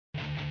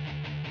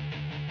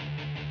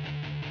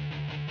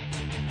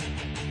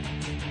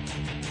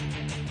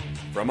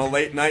From a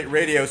late-night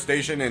radio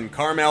station in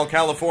Carmel,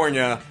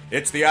 California,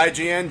 it's the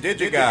IGN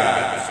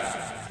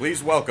Digigods.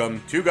 Please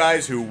welcome two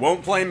guys who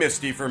won't play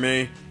Misty for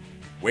me,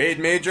 Wade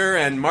Major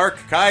and Mark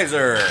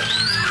Kaiser.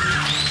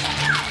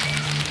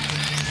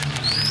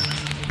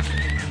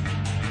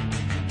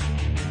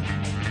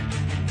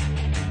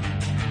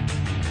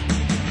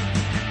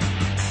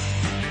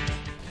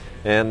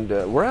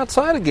 And we're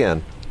outside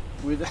again.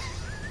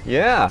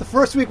 Yeah. The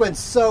first week went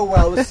so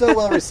well. It was so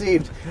well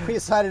received. We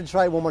decided to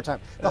try it one more time.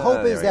 The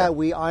hope is that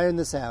we iron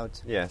this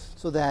out. Yes.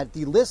 So that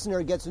the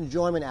listener gets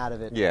enjoyment out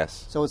of it.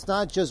 Yes. So it's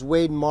not just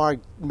Wade and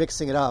Mark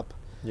mixing it up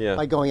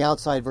by going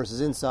outside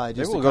versus inside.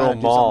 Maybe we'll go to a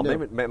mall.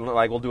 Maybe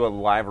we'll do a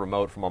live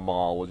remote from a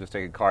mall. We'll just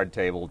take a card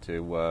table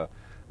to,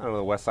 I don't know,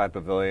 the West Side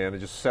Pavilion and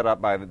just set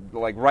up by,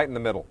 right in the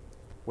middle.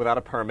 Without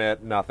a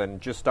permit, nothing.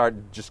 Just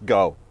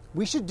go.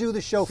 We should do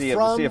the show see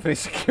if any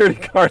security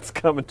guards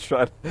come and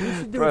try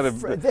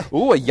to.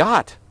 Ooh, a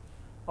yacht.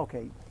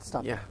 Okay,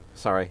 stop. Yeah,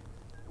 sorry.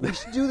 We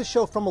should do the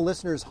show from a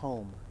listener's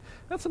home.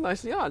 That's a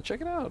nice yacht.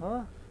 Check it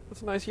out.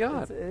 That's a nice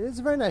yacht. It's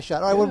a very nice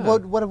yacht. All right,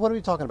 what are we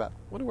talking about?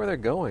 I wonder where they're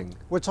going.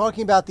 We're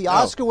talking about the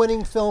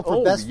Oscar-winning film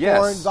for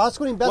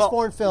Oscar-winning best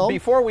foreign film.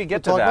 Before we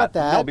get to that,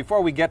 no,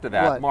 before we get to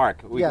that, what?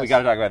 Mark, we got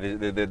to talk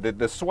about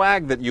the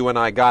swag that you and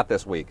I got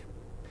this week.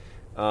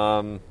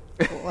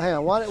 Well, hang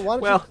on. Why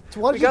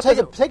don't you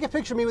take a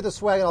picture of me with the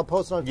swag and I'll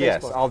post it on Facebook?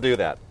 Yes, I'll do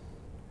that.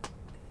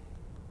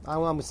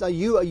 I'm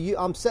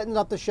setting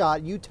up the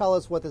shot. You tell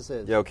us what this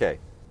is. Yeah, okay.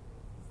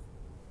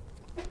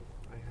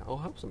 I'll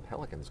hope some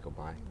pelicans go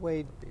by.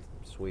 Wade. That'd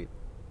be sweet.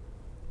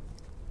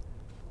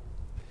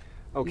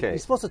 Okay. You're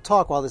supposed to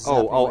talk while this is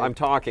happening. Wade. I'm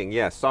talking.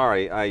 Yes,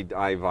 sorry.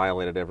 I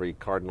violated every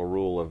cardinal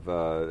rule of...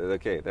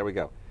 okay, there we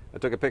go. I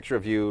took a picture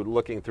of you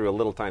looking through a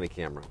little tiny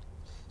camera.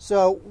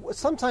 So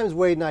sometimes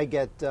Wade and I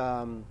get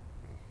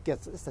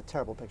it's a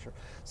terrible picture.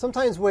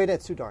 Sometimes Wade,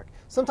 it's too dark.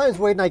 Sometimes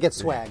Wade and I get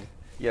swag.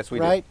 Yes, we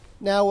do.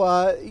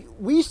 Now,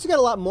 we used to get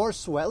a lot more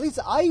swag. At least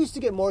I used to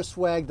get more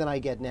swag than I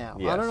get now.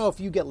 Yes. I don't know if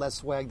you get less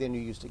swag than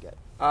you used to get.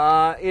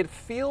 It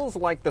feels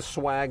like the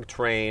swag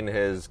train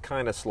has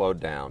kind of slowed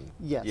down.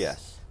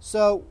 Yes.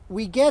 So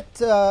we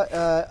get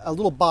a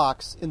little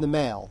box in the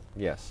mail.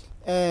 Yes.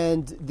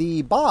 And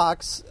the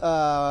box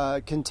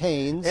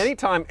contains...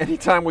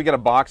 Anytime we get a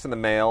box in the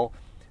mail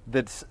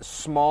that's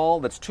small,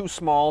 that's too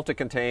small to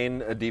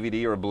contain a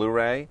DVD or a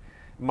Blu-ray,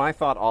 my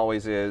thought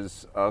always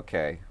is,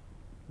 okay,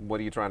 what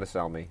are you trying to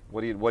sell me? How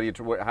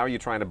are you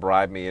trying to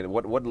bribe me? And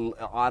what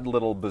odd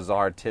little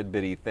bizarre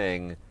tidbitty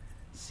thing?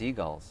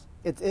 Seagulls.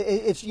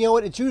 It's you know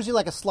what? It's usually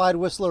like a slide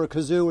whistle or a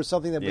kazoo or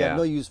something that we have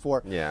no use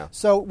for. Yeah.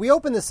 So we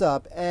open this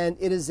up, and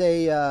it is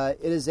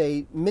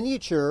a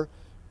miniature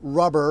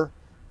rubber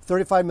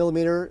 35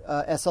 millimeter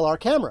SLR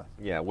camera.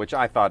 Yeah, which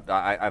I thought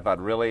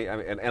really,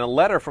 and a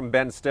letter from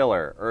Ben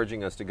Stiller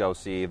urging us to go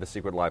see The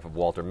Secret Life of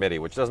Walter Mitty,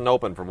 which doesn't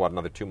open for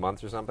another 2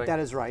 months or something. That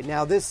is right.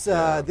 Now this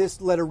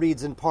letter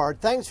reads in part: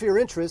 "Thanks for your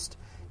interest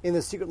in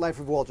The Secret Life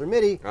of Walter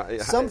Mitty.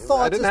 Some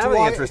thoughts I didn't have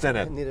any interest in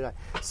it. Neither did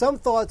I. Some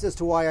thoughts as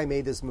to why I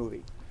made this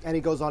movie." And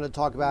he goes on to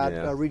talk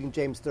about reading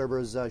James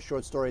Thurber's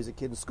short story as a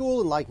kid in school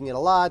and liking it a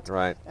lot.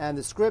 Right. And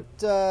the script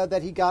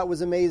that he got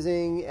was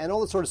amazing and all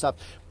that sort of stuff.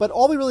 But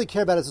all we really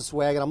care about is the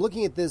swag. And I'm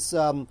looking at this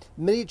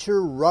miniature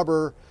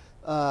rubber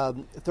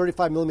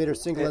 35 millimeter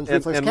single lens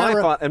reflex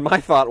camera. My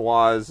thought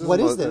was,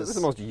 what is this? This is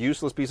the most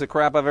useless piece of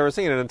crap I've ever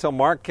seen. And until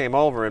Mark came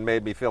over and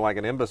made me feel like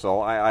an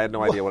imbecile, I had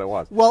no idea what it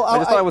was. Well, I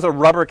just thought it was a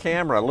rubber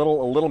camera, a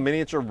little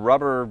miniature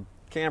rubber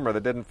camera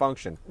that didn't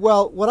function.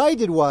 Well, what I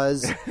did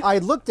was I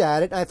looked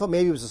at it and I thought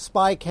maybe it was a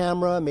spy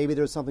camera, maybe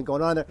there was something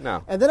going on there.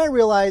 No. And then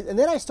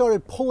I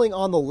started pulling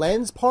on the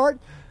lens part,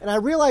 and I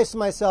realized to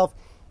myself,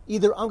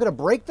 either I'm going to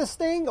break this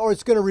thing or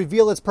it's going to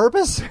reveal its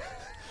purpose.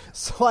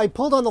 So I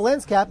pulled on the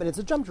lens cap, and it's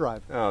a jump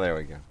drive. Oh, there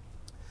we go.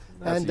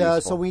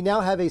 And so we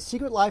now have a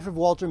Secret Life of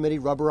Walter Mitty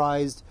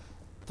rubberized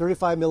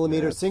 35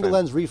 millimeter single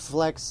lens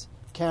reflex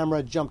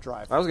camera jump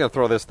drive. I was going to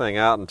throw this thing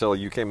out until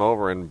you came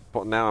over, and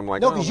now I'm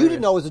like, no, because you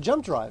didn't know it was a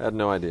jump drive. I had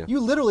no idea.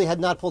 You literally had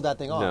not pulled that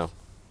thing off.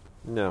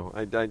 No.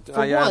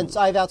 Once,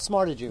 I've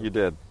outsmarted you. You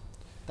did.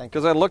 Thank you.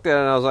 Because I looked at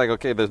it and I was like,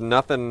 okay, there's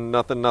nothing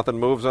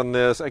moves on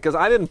this. Because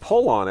I didn't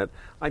pull on it.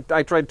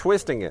 I tried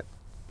twisting it.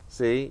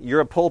 See, you're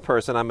a pull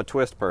person, I'm a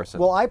twist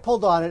person. Well, I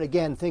pulled on it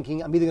again,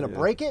 thinking I'm either going to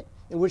break it,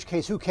 in which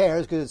case, who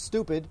cares because it's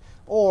stupid,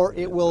 or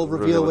it will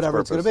reveal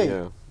whatever it's going to be.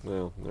 Yeah,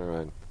 all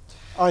right.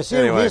 All right, so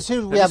anyway,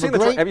 we have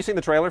have you seen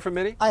the trailer for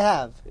Mitty? I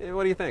have.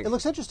 What do you think? It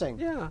looks interesting.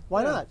 Yeah.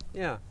 Why not?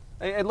 Yeah.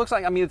 It looks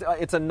like,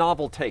 it's a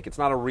novel take. It's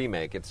not a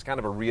remake. It's kind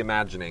of a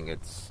reimagining.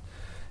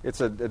 It's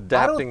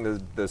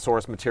adapting the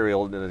source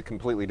material in a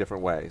completely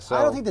different way. So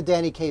I don't think the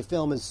Danny Kaye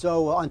film is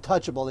so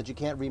untouchable that you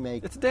can't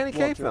remake. It's a Danny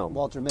Kaye film.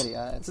 Walter Mitty.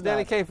 It's a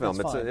Danny Kaye film.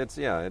 It's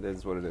it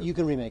is what it is. You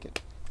can remake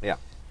it. Yeah.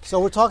 So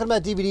we're talking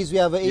about DVDs. We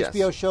have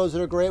HBO shows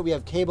that are great. We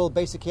have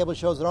basic cable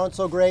shows that aren't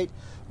so great.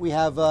 We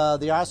have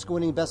the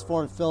Oscar-winning best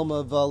foreign film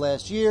of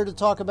last year to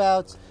talk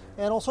about,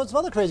 and all sorts of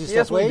other crazy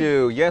stuff.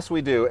 Yes,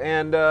 we do.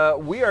 And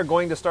we are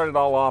going to start it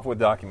all off with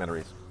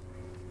documentaries,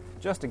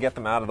 just to get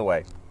them out of the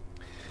way.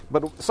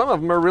 But some of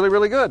them are really,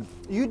 really good.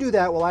 You do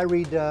that while I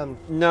read.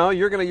 No,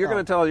 you're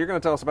gonna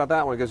tell us about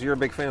that one because you're a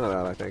big fan of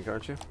that, I think,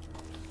 aren't you?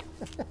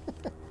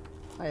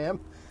 I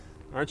am.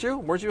 Aren't you?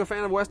 Weren't you a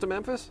fan of West of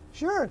Memphis?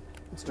 Sure,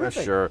 it's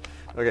terrific. Sure.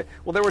 Okay.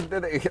 Well,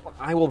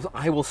 I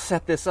will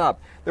set this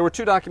up. There were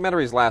 2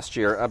 documentaries last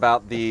year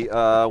about the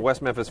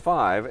West Memphis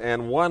 5,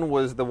 and one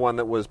was the one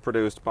that was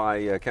produced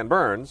by Ken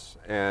Burns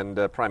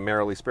and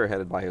primarily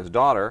spearheaded by his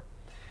daughter,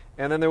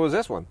 and then there was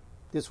this one.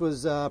 This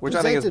was which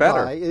I think is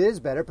better. It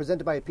is better.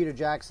 Presented by Peter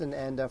Jackson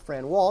and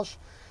Fran Walsh.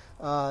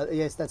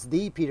 Yes, that's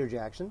the Peter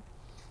Jackson.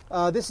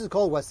 This is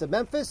called West of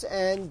Memphis,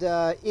 and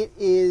it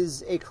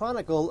is a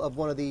chronicle of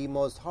one of the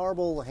most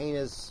horrible,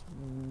 heinous,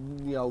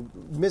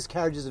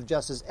 miscarriages of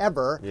justice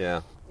ever.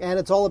 Yeah. And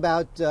it's all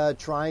about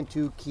trying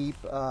to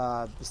keep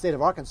the state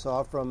of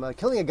Arkansas from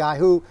killing a guy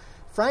who,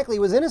 frankly,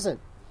 was innocent.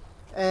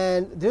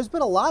 And there's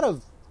been a lot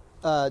of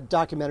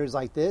documentaries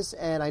like this,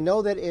 and I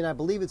know that I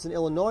believe it's in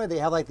Illinois, they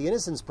have like the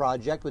Innocence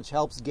Project, which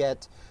helps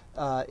get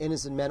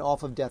innocent men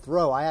off of death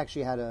row. I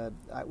actually had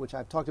which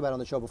I've talked about on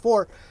the show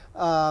before,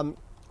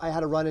 I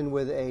had a run-in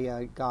with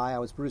a guy. I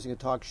was producing a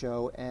talk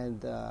show,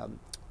 and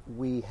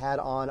we had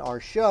on our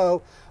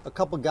show a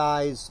couple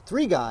guys,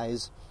 3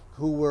 guys,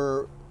 who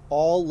were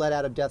all let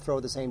out of death row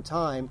at the same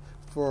time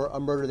for a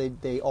murder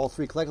they all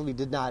 3 collectively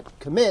did not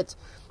commit.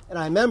 And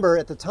I remember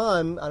at the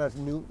time, I don't know if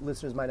new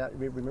listeners might not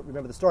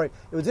remember the story,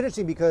 it was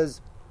interesting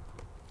because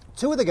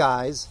 2 of the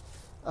guys,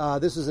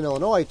 this was in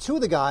Illinois, 2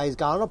 of the guys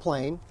got on a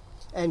plane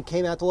and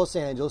came out to Los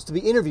Angeles to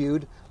be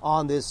interviewed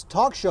on this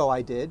talk show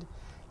I did.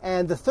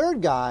 And the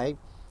 3rd guy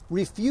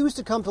refused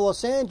to come to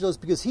Los Angeles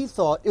because he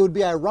thought it would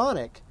be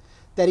ironic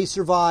that he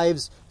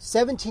survives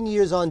 17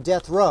 years on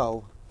death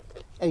row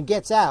and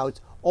gets out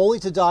only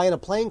to die in a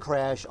plane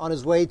crash on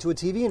his way to a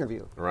TV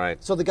interview.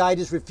 Right. So the guy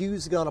just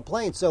refused to get on a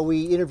plane. So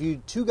we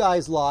interviewed 2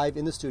 guys live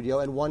in the studio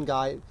and 1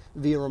 guy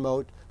via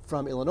remote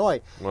from Illinois.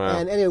 Wow.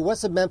 And anyway,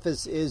 West of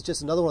Memphis is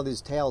just another one of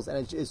these tales,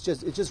 and it's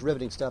just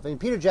riveting stuff. I mean,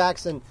 Peter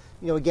Jackson,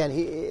 again,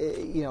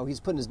 he's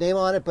putting his name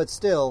on it, but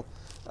still,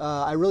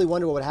 I really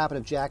wonder what would happen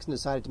if Jackson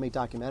decided to make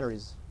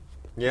documentaries.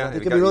 Yeah,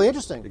 it could be really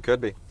interesting. It could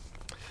be.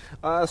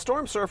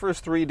 Storm Surfers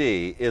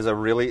 3D is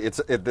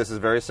this is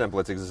very simple.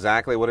 It's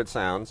exactly what it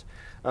sounds.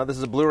 This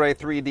is a Blu-ray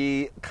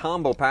 3D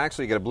combo pack,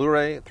 so you get a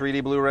Blu-ray,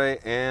 3D Blu-ray,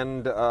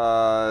 and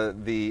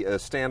the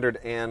standard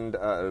and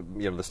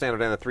the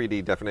standard and the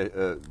 3D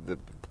definition.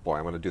 Boy,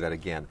 I'm going to do that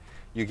again.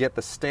 You get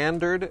the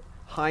standard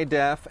high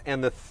def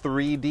and the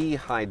 3D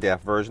high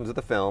def versions of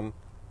the film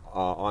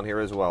on here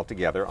as well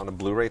together on the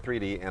Blu-ray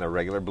 3D and a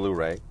regular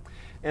Blu-ray.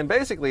 And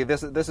basically,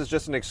 this is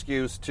just an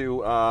excuse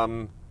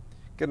to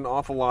get an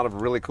awful lot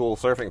of really cool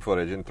surfing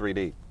footage in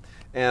 3D.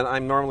 And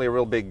I'm normally a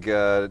real big,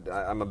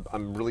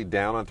 I'm really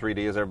down on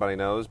 3D, as everybody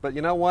knows. But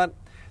you know what?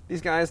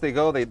 These guys, they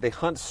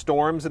hunt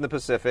storms in the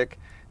Pacific,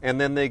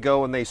 and then they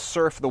go and they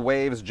surf the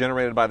waves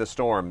generated by the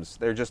storms.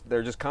 They're just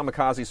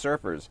kamikaze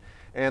surfers.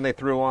 And they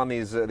threw on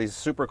these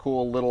super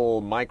cool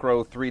little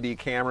micro 3D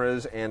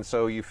cameras, and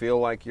so you feel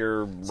like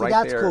you're right there. So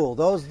that's cool.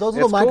 Those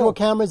little micro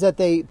cameras that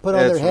they put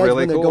on their heads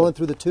really when they're going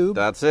through the tube.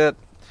 That's it.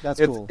 That's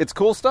cool. It's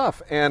cool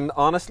stuff. And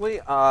honestly,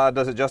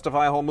 does it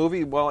justify a whole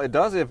movie? Well, it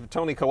does if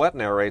Toni Collette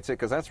narrates it,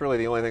 because that's really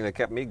the only thing that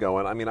kept me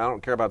going. I mean, I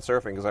don't care about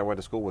surfing because I went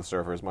to school with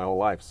surfers my whole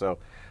life, so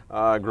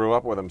I grew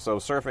up with them. So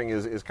surfing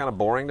is kind of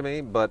boring to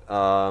me. But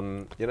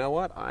you know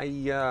what?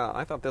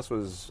 I thought this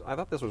was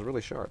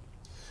really sharp.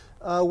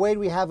 Wade,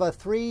 we have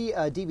 3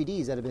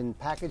 DVDs that have been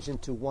packaged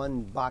into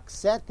one box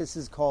set. This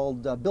is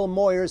called Bill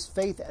Moyer's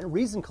Faith and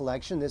Reason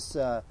Collection. This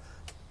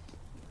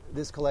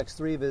collects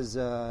 3 of his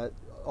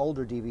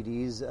older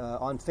DVDs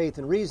on Faith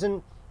and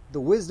Reason,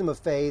 The Wisdom of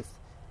Faith,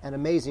 and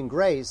Amazing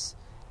Grace.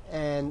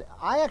 And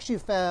I actually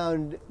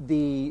found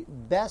the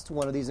best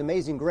one of these,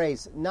 Amazing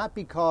Grace, not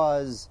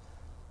because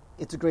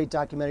it's a great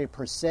documentary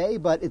per se,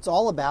 but it's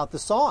all about the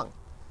song.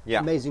 Yeah.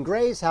 Amazing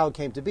Grace, how it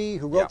came to be,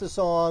 who wrote the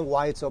song,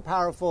 why it's so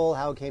powerful,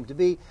 how it came to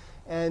be.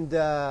 And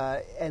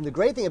the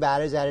great thing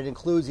about it is that it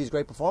includes these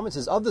great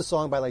performances of the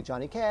song by like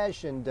Johnny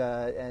Cash and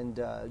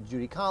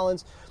Judy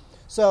Collins.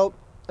 So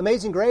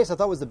Amazing Grace, I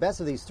thought, was the best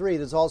of these 3.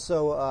 There's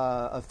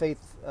also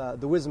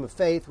The Wisdom of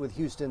Faith with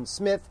Houston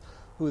Smith,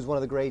 who is one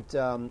of the great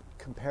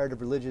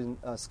comparative religion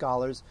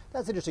scholars.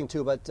 That's interesting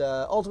too, but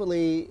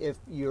ultimately, it's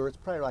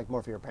probably like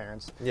more for your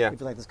parents if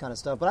you like this kind of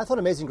stuff. But I thought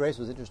Amazing Grace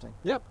was interesting.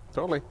 Yep,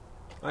 totally.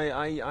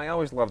 I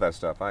always love that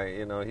stuff.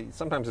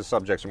 Sometimes his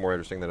subjects are more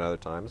interesting than other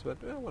times,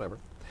 but whatever.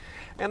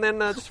 And then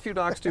just a few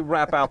docs to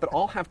wrap out that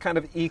all have kind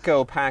of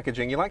eco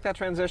packaging. You like that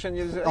transition?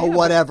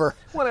 Whatever.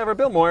 Whatever.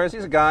 Bill Moyers,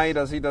 he's a guy.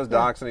 He does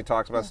docs and he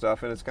talks about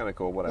stuff, and it's kind of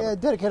cool. Whatever. Yeah,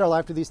 dedicate our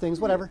life to these things.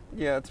 Whatever.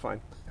 Yeah, it's fine.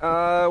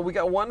 We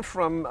got one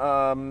from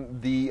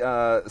the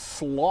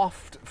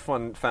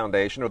Sloft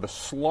Foundation, or the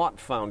Slot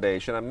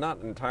Foundation. I'm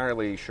not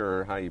entirely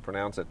sure how you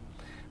pronounce it.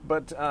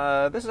 But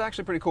this is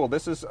actually pretty cool.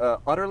 This is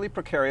Utterly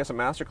Precarious, a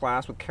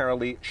masterclass with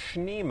Carolee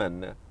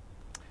Schneemann.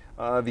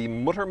 The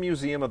Mutter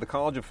Museum of the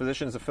College of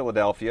Physicians of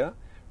Philadelphia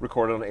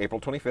recorded on April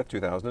 25th,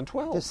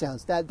 2012. That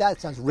sounds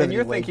riveting. And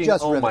you're Wade, thinking,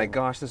 just oh my riveting.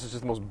 gosh, this is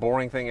just the most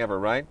boring thing ever,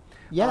 right?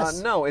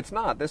 Yes. No, it's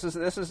not. This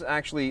is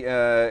actually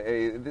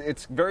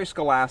it's very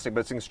scholastic,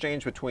 but it's an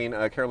exchange between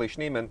Carolee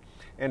Schneemann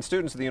and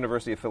students at the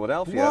University of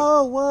Philadelphia.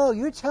 Whoa!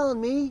 You're telling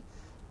me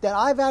that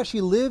I've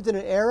actually lived in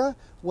an era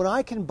when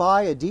I can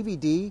buy a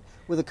DVD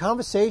with a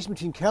conversation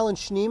between Carolee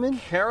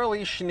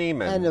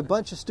Schneemann and a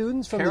bunch of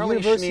students from the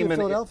University of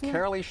Philadelphia?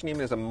 Carolee Schneemann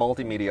is a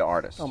multimedia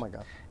artist. Oh, my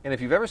God. And if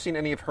you've ever seen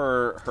any of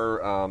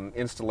her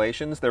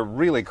installations, they're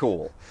really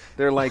cool.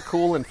 They're like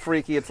cool and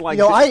freaky. It's like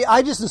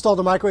I just installed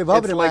a microwave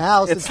oven in my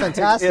house. It's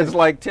fantastic. It's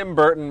like Tim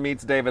Burton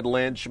meets David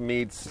Lynch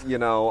meets I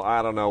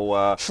don't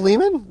know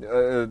Schneemann.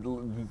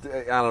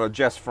 I don't know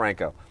Jess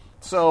Franco.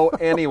 So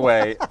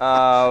anyway.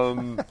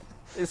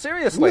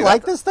 Seriously, you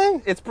like this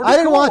thing? It's pretty. I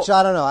didn't cool. watch it.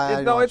 I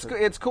don't know.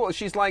 It's cool.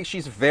 She's very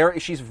artsy.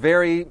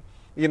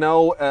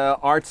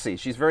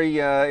 She's very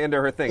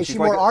into her thing. Is she's she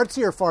more like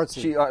artsy or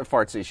fartsy?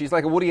 Fartsy. She's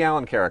like a Woody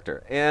Allen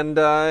character, and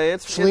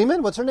it's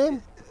Schneemann. What's her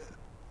name?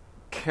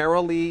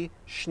 Carolee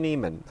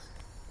Schneemann.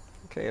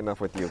 Okay,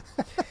 enough with you.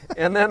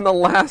 And then the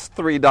last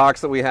 3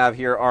 docs that we have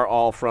here are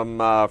all from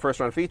First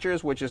Run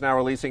Features, which is now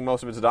releasing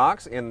most of its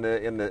docs in the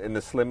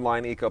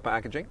slimline eco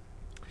packaging.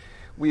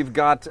 We've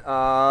got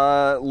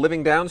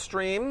Living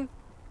Downstream,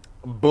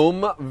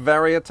 Boom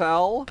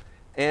Varietal,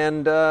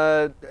 and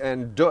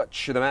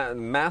Dutch, the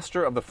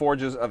Master of the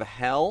Forges of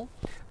Hell.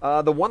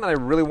 The one that I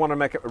really want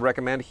to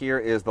recommend here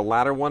is the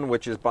latter one,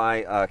 which is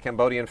by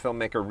Cambodian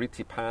filmmaker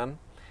Ritipan.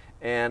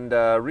 And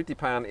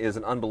Ritipan is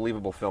an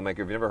unbelievable filmmaker. If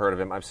you've never heard of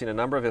him, I've seen a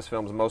number of his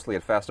films, mostly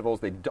at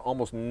festivals. They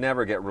almost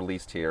never get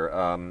released here.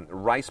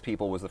 Rice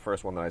People was the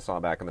first one that I saw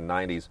back in the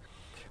 90s.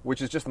 Which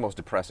is just the most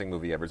depressing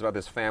movie ever. It's about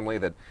this family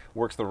that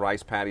works the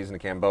rice paddies in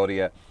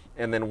Cambodia,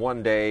 and then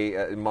one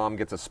day mom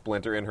gets a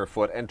splinter in her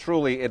foot, and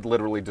truly, it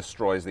literally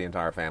destroys the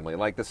entire family.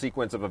 Like the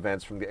sequence of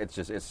events it's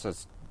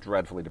just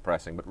dreadfully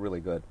depressing, but really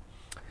good.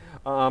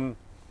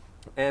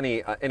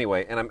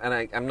 Anyway,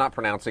 I'm not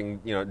pronouncing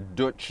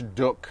Dutch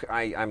Duk.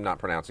 I'm not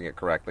pronouncing it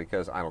correctly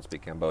because I don't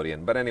speak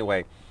Cambodian. But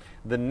anyway,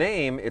 the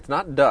name it's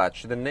not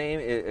Dutch. The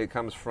name it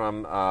comes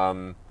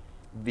from.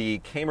 The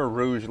Khmer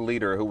Rouge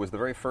leader, who was the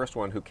very first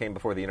one who came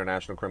before the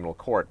International Criminal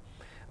Court,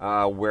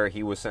 where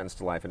he was sentenced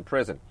to life in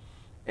prison.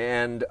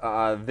 And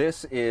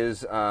this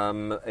is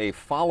a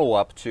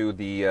follow-up to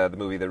the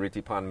movie that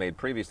Ritipan made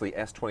previously,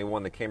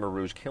 S-21, the Khmer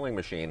Rouge Killing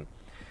Machine,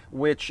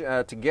 which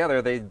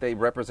together they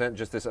represent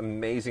just this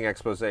amazing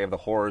expose of the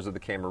horrors of the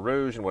Khmer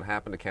Rouge and what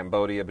happened to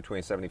Cambodia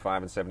between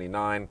 75 and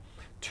 79.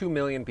 2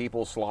 million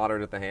people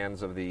slaughtered at the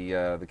hands of the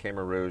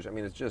Khmer Rouge. I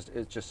mean, it's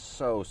just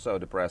so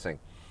depressing.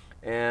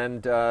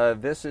 And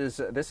this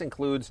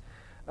includes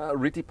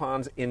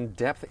Ritipan's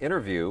in-depth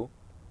interview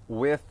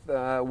with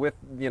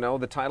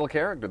the title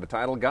character, the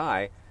title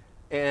guy,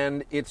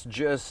 and it's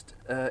just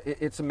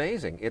it's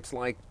amazing. It's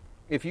like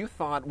if you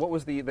thought, what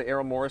was the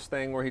Errol Morris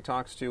thing where he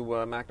talks to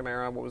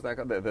McNamara? What was that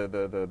called?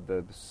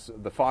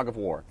 The Fog of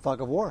War.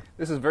 Fog of War.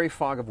 This is very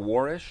Fog of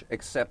War-ish,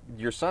 except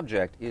your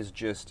subject is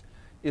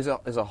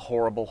a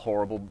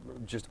horrible,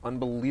 just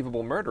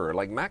unbelievable murderer.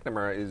 Like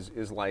McNamara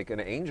is like an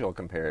angel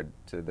compared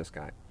to this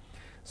guy.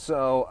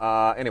 So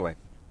anyway,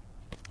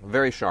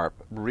 very sharp,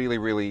 really,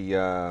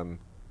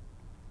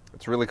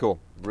 it's really cool,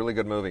 really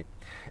good movie.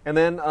 And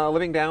then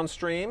Living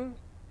Downstream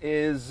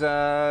is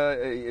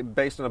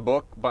based on a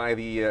book by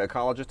the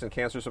ecologist and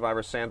cancer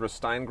survivor Sandra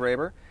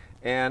Steingraber,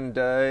 and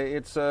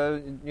it's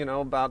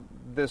about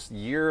this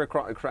year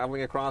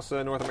traveling across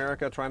North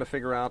America, trying to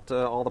figure out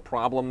all the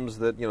problems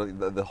that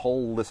this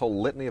whole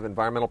litany of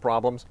environmental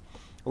problems.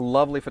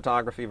 Lovely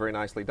photography, very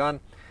nicely done.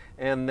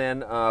 And then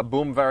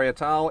Boom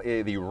Varietal,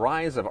 the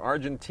rise of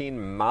Argentine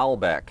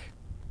Malbec.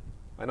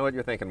 I know what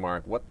you're thinking,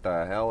 Mark. What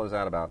the hell is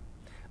that about?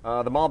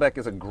 The Malbec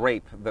is a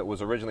grape that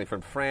was originally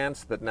from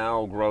France that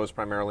now grows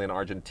primarily in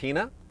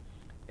Argentina.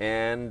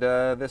 And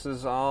this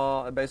is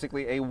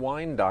basically a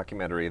wine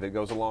documentary that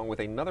goes along with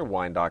another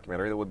wine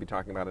documentary that we'll be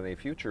talking about in a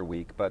future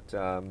week. But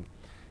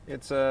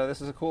this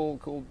is a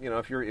cool.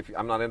 If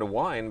I'm not into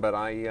wine, but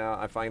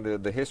I find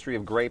the history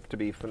of grape to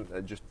be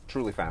just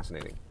truly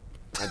fascinating.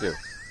 I do.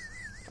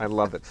 I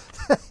love it.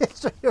 The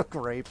history of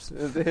grapes.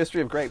 The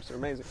history of grapes are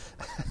amazing.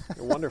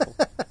 They're wonderful.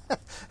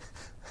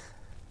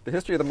 The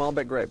history of the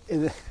Malbec grape.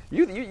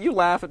 You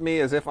laugh at me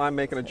as if I'm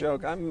making a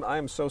joke.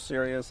 I'm so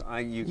serious.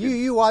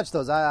 You watch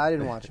those. I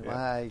didn't watch them.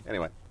 Yeah.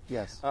 Anyway.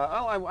 Yes.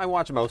 I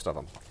watch most of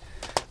them.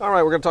 All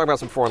right, we're going to talk about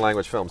some foreign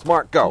language films.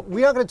 Mark, go.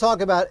 We are going to talk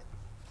about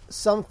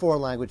some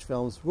foreign language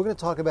films. We're going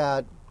to talk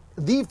about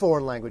the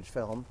foreign language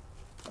film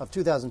of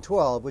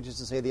 2012, which is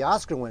to say the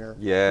Oscar winner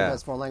for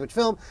Best Foreign Language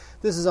Film.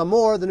 This is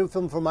Amor, the new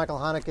film from Michael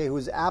Haneke, who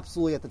is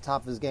absolutely at the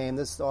top of his game.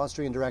 This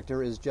Austrian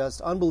director is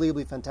just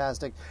unbelievably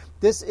fantastic.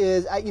 This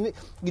is,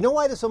 you know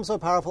why this film's so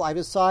powerful? I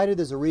decided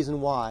there's a reason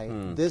why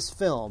this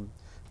film,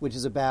 which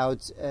is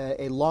about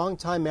a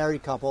long-time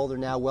married couple, they're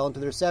now well into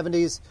their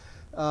 70s,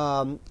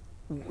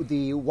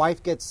 the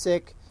wife gets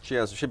sick. She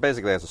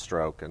basically has a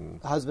stroke,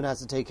 and husband has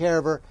to take care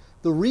of her.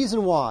 The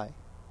reason why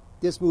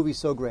this movie's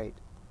so great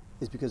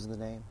is because of the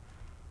name.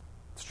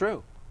 It's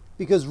true.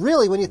 Because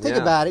really, when you think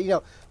Yeah. about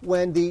it,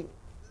 when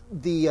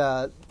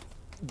the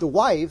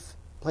wife,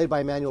 played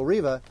by Emmanuel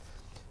Riva,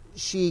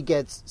 she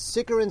gets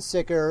sicker and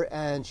sicker,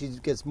 and she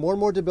gets more and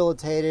more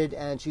debilitated,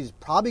 and she's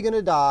probably going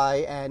to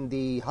die, and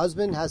the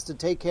husband has to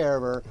take care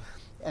of her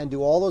and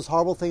do all those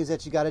horrible things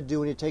that you got to do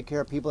when you take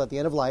care of people at the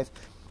end of life.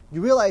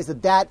 You realize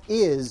that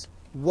is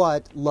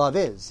what love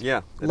is.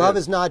 Yeah, it love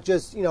is. is not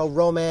just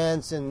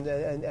romance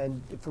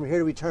and from here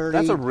to eternity.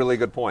 That's a really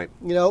good point.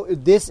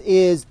 This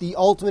is the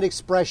ultimate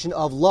expression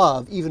of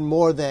love, even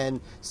more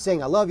than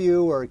saying I love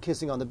you or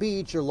kissing on the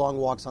beach or long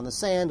walks on the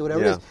sand,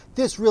 whatever it Yeah. is.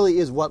 This really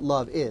is what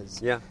love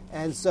is. Yeah.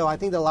 And so I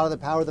think that a lot of the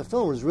power of the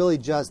film was really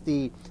just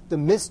the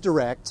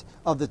misdirect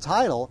of the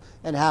title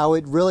and how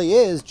it really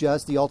is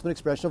just the ultimate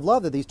expression of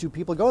love that these two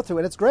people go through,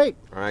 and it's great.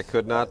 I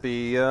could not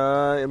be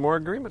in more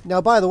agreement.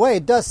 Now, by the way,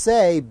 it does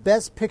say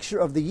Best Picture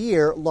of the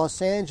Year, Los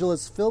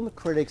Angeles Film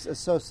Critics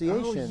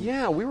Association. Oh,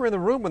 yeah, we were in the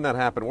room when that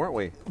happened, weren't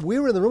we? We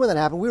were in the room when that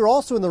happened. We were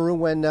also in the room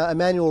when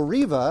Emmanuel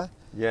Riva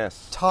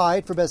Yes.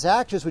 tied for Best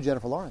Actress with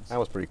Jennifer Lawrence. That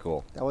was pretty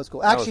cool. That was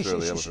cool. That was Actually,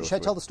 really- that was should really I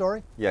tell sweet. the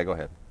story? Yeah, go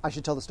ahead. I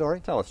should tell the story?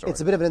 Tell a story.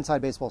 It's a bit of an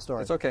inside baseball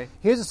story. It's okay.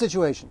 Here's the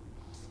situation.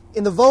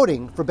 In the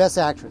voting for Best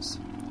Actress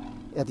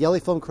at the LA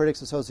Film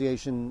Critics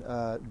Association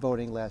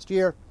voting last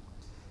year,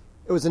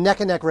 it was a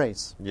neck-and-neck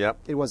race. Yep.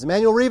 It was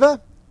Emmanuel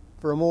Riva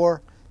for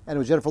Amour, and it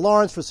was Jennifer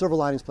Lawrence for Silver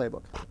Linings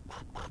Playbook.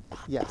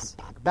 Yes.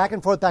 Back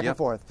and forth, back and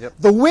forth. Yep.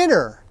 The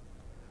winner,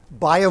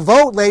 by a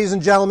vote, ladies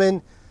and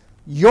gentlemen,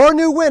 your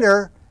new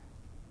winner,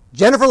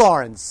 Jennifer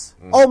Lawrence.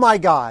 Oh, my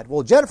God.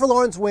 Well, Jennifer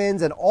Lawrence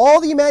wins, and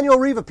all the Emmanuel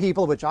Riva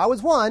people, which I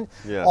was one,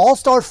 Yeah. all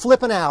start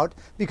flipping out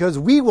because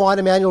we want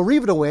Emmanuel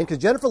Riva to win because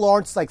Jennifer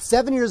Lawrence is like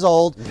 7 years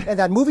old, and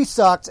that movie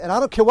sucked, and I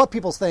don't care what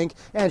people think,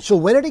 and she'll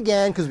win it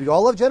again because we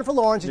all love Jennifer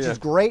Lawrence, and Yeah. she's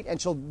great, and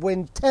she'll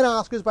win 10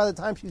 Oscars by the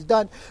time she's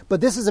done. But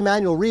this is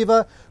Emmanuel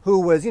Riva, who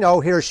was,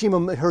 Hiroshima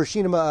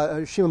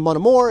Mon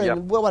Amour, and Yep.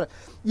 what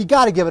you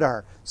got to give it to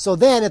her. So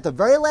then, at the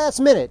very last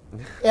minute,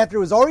 after it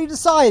was already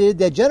decided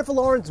that Jennifer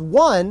Lawrence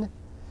won,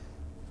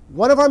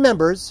 one of our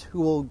members,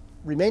 who will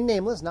remain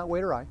nameless, not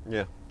Wade or I,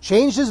 Yeah.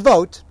 changed his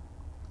vote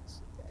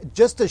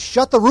just to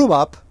shut the room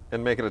up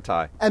And make it a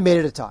tie. and made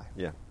it a tie.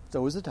 Yeah.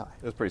 So it was a tie.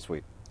 It was pretty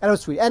sweet. And it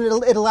was sweet. And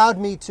it allowed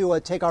me to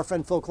take our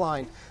friend Phil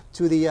Klein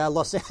to the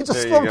Los Angeles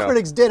There you Film go.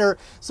 Critics dinner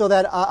so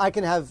that I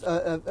can have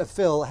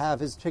Phil have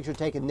his picture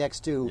taken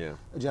next to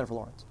Jennifer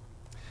Lawrence.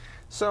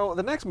 So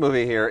the next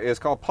movie here is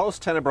called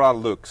Post Tenebra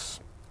Lux,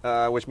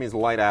 which means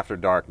light after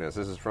darkness.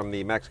 This is from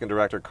the Mexican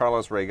director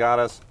Carlos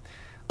Regadas.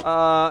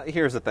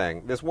 Here's the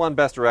thing. This won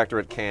Best Director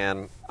at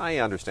Cannes. I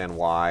understand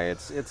why.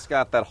 It's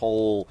got that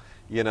whole,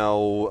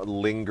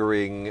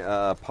 lingering,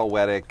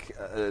 poetic,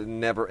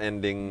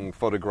 never-ending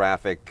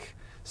photographic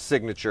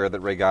signature that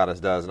Regadas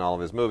does in all of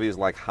his movies,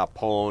 like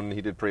Japón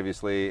he did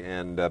previously,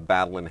 and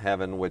Battle in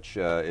Heaven, which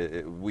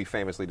we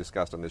famously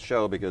discussed on this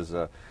show because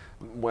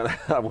when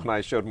when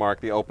I showed Mark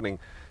the opening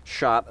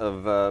shot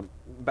of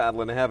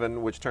Battle in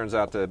Heaven, which turns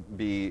out to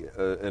be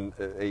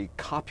a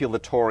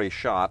copulatory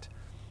shot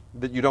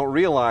that you don't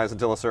realize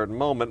until a certain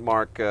moment,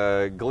 Mark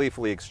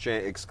gleefully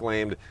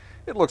exclaimed,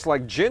 "It looks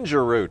like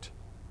ginger root."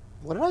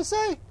 What did I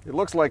say? It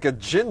looks like a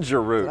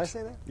ginger root. Did I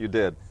say that? You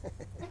did.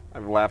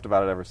 I've laughed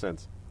about it ever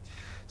since.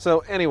 So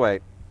anyway,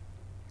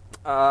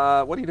 what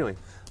are you doing?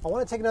 I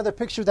want to take another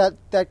picture of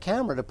that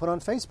camera to put on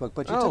Facebook,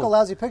 but you took a Oh.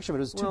 lousy picture of it.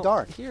 It was too Well,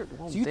 dark.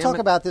 well, so you damn talk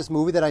it. about this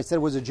movie that I said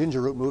was a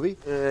ginger root movie,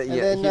 and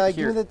then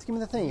give me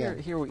the thing.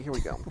 Here we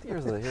go.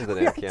 Here's the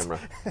damn camera.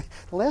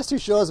 The last two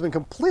shows have been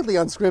completely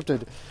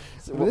unscripted.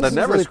 Well, This they're is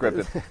never really-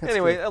 scripted.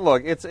 Anyway,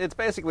 look, it's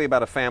basically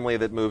about a family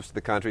that moves to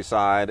the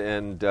countryside,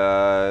 and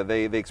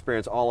they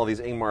experience all of these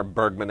Ingmar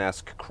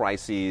Bergman-esque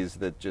crises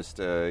that just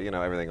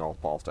everything all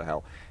falls to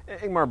hell.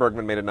 Ingmar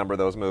Bergman made a number of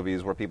those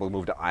movies where people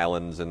move to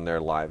islands and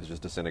their lives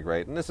just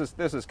disintegrate, and this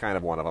is kind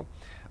of one of them.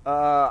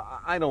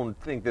 I don't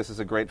think this is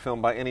a great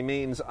film by any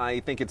means. I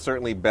think it's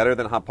certainly better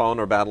than Japón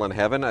or Battle in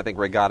Heaven. I think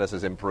Regadas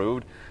has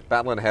improved.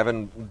 Battle in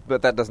Heaven,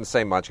 but that doesn't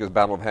say much because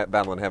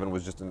Battle in Heaven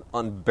was just an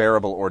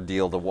unbearable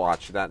ordeal to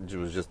watch. That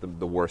was just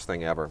the worst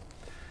thing ever.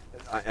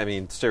 I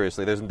mean,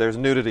 seriously, there's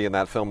nudity in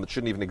that film that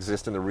shouldn't even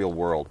exist in the real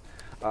world.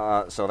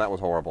 So that was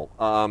horrible.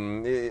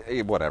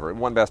 Whatever. It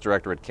won Best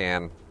Director at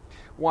Cannes.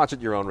 Watch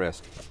at your own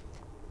risk.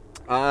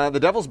 The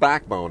Devil's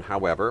Backbone,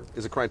 however,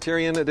 is a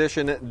Criterion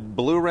Edition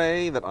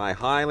Blu-ray that I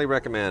highly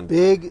recommend.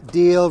 Big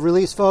deal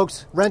release,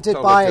 folks. Rent it,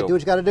 So buy good, it, too. do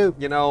what you got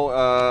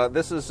to do.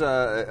 This is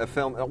a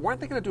film. Weren't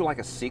they going to do like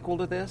a sequel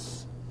to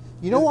this?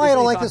 You know why I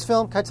don't like this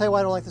film? Can I tell you why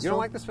I don't like this You film?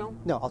 don't like this film?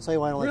 No, I'll tell you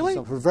why I don't like Really? this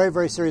film. For a very,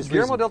 very serious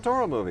Guillermo reason. del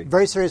Toro movie.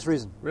 Very serious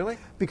reason. Really?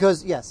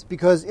 Because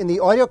in the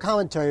audio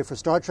commentary for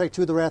Star Trek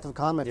II: The Wrath of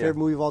Khan, my favorite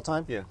movie of all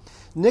time, Yeah.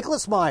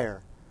 Nicholas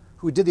Meyer,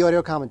 who did the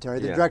audio commentary,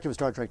 the Yeah. director of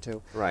Star Trek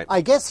II. Right.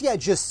 I guess he had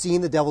just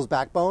seen The Devil's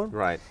Backbone.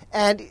 Right.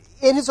 And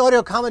in his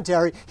audio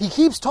commentary, he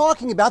keeps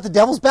talking about The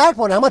Devil's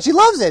Backbone, how much he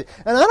loves it.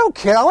 And I don't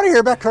care. I want to hear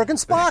about Kirk and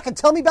Spock and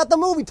tell me about the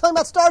movie. Tell me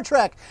about Star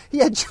Trek. He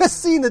had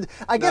just seen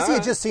I guess he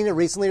had just seen it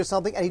recently or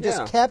something, and he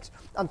just kept,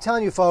 I'm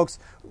telling you folks,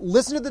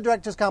 listen to the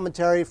director's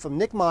commentary from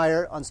Nick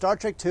Meyer on Star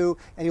Trek II,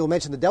 and he will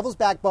mention The Devil's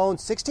Backbone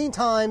 16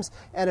 times,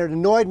 and it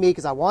annoyed me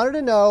because I wanted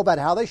to know about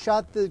how they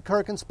shot the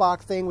Kirk and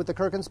Spock thing with the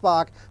Kirk and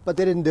Spock, but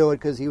they didn't do it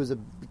because he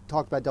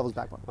talked about Devil's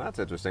Backbone. Well, that's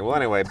interesting. Well,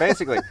 anyway,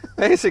 basically,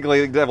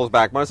 The Devil's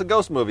Backbone, it's a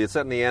ghost movie. It's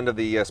set in the end of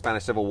the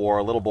Spanish Civil War.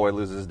 A little boy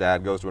loses his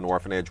dad, goes to an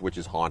orphanage, which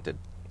is haunted.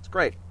 It's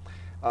great.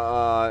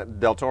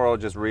 Del Toro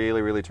just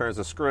really, really turns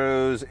the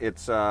screws.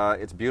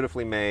 It's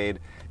beautifully made.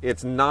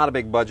 It's not a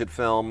big budget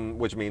film,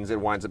 which means it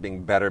winds up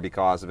being better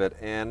because of it.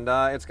 And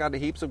it's got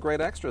heaps of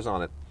great extras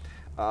on it.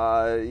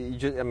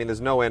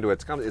 There's no end to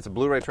it. It's a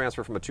Blu-ray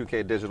transfer from a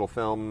 2K digital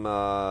film,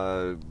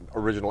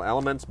 original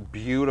elements,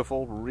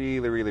 beautiful,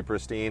 really, really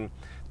pristine.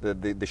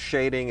 The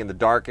shading in the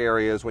dark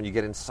areas when you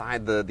get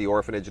inside the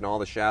orphanage and all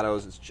the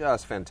shadows, it's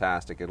just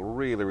fantastic. It'll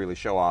really, really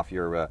show off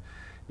your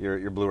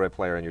Blu-ray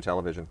player and your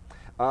television.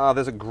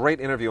 There's a great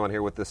interview on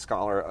here with the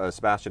scholar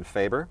Sebastian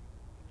Faber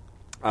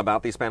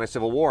about the Spanish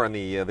Civil War and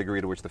the degree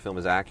to which the film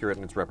is accurate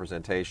in its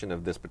representation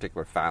of this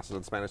particular facet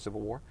of the Spanish Civil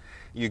War.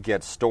 You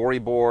get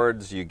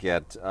storyboards, you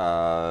get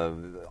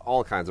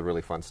all kinds of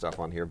really fun stuff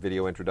on here.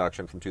 Video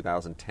introduction from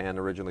 2010,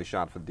 originally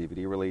shot for the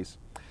DVD release.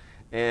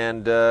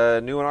 And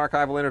new and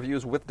archival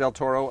interviews with Del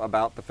Toro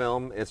about the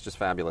film. It's just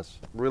fabulous.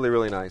 Really,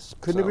 really nice.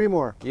 Couldn't agree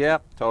more. Yeah,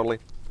 totally.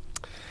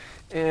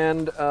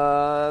 And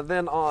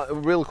then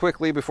real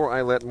quickly, before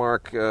I let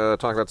Mark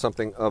talk about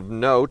something of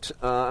note,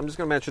 I'm just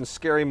going to mention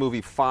Scary Movie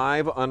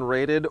 5,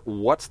 unrated.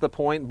 What's the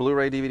point?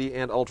 Blu-ray, DVD,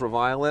 and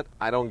Ultraviolet?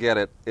 I don't get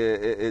it.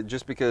 It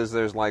just because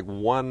there's like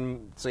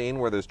one scene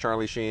where there's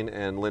Charlie Sheen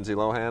and Lindsay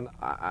Lohan,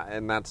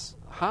 and that's,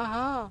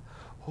 ha-ha,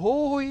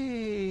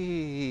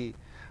 hoi,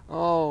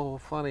 oh,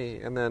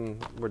 funny, and then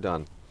we're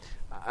done.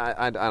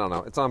 I don't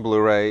know. It's on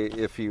Blu-ray.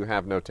 If you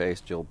have no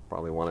taste, you'll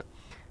probably want it.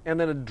 And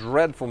then a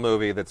dreadful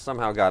movie that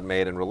somehow got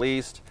made and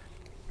released,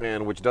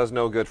 and which does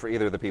no good for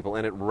either of the people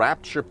in it,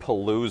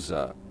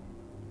 Rapturepalooza.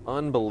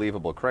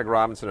 Unbelievable. Craig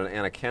Robinson and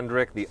Anna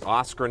Kendrick, the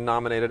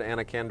Oscar-nominated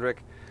Anna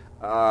Kendrick.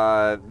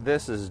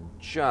 This is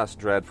just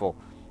dreadful.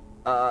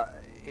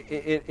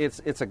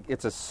 It's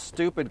a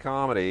stupid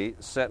comedy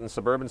set in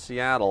suburban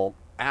Seattle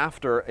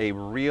after a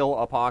real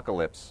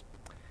apocalypse.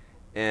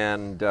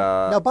 And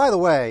now, by the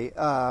way,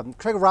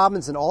 Craig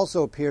Robinson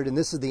also appeared in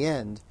This Is the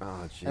End.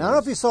 Oh, jeez. And I don't know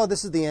if you saw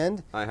This Is the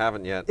End. I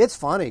haven't yet. It's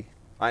funny.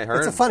 I heard.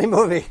 It's a funny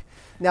movie.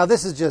 Now,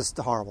 this is just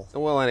horrible.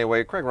 Well,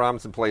 anyway, Craig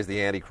Robinson plays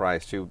the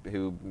Antichrist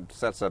who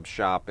sets up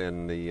shop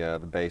in the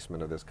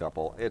basement of this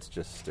couple. It's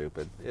just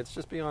stupid. It's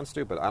just beyond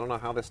stupid. I don't know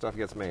how this stuff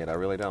gets made. I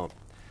really don't.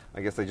 I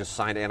guess they just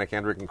signed Anna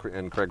Kendrick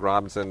and Craig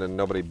Robinson, and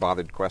nobody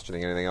bothered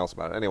questioning anything else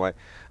about it. Anyway,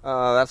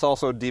 that's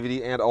also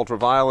DVD and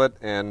Ultraviolet,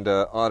 and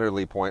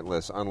utterly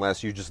pointless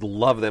unless you just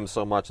love them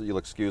so much that you'll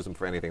excuse them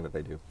for anything that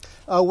they do.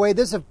 Wade,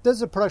 there's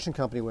a production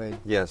company, Wade.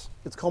 Yes.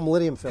 It's called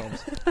Millennium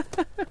Films.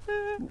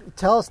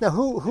 Tell us now,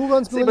 who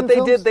runs Millennium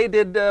Films? But they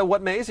did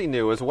What Maisie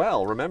Knew as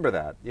well. Remember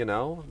that, you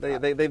know?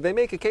 They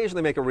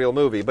occasionally make a real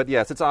movie, but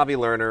yes, it's Avi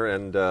Lerner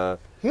and...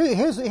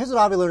 Here's what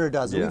Avi Lerner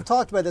does. Yeah. We've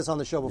talked about this on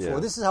the show before. Yeah.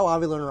 This is how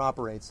Avi Lerner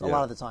operates a Yeah.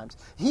 lot of the times.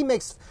 He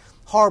makes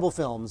horrible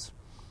films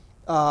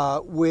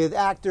with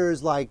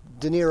actors like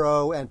De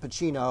Niro and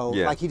Pacino,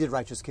 Yeah. like he did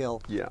Righteous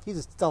Kill. Yeah.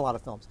 He's done a lot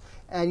of films.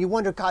 And you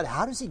wonder, God,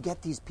 how does he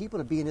get these people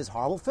to be in his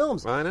horrible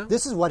films? I know.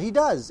 This is what he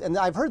does. And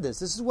I've heard this.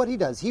 This is what he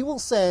does. He will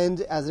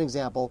send, as an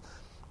example,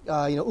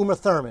 Uma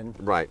Thurman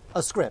Right.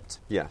 a script.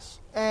 Yes.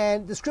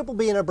 And the script will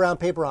be in a brown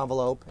paper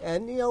envelope.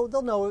 And,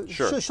 they'll know.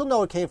 Sure. She'll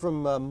know it came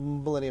from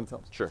Millennium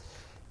Films. Sure.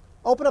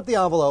 Open up the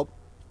envelope,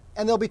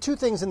 and there'll be two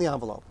things in the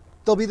envelope.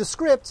 There'll be the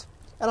script,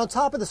 and on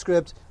top of the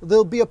script,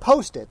 there'll be a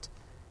Post-it.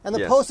 And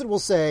the Yes. Post-it will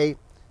say,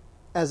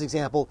 as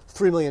example,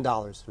 $3 million.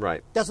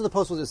 Right. That's what the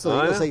Post-it will say.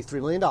 So it'll say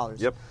 $3 million.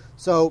 Yep.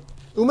 So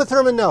Uma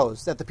Thurman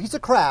knows that the piece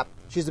of crap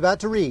she's about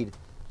to read,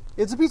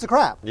 it's a piece of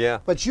crap. Yeah.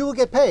 But she will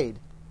get paid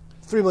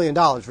 $3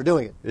 million for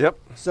doing it. Yep.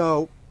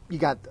 So you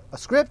got a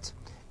script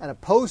and a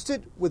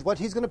Post-it with what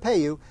he's going to pay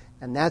you,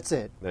 and that's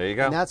it. There you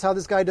go. And that's how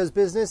this guy does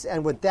business.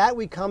 And with that,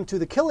 we come to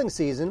The Killing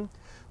Season,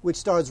 which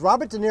stars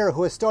Robert De Niro,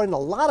 who has starred in a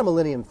lot of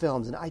Millennium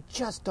films, and I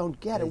just don't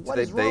get it. What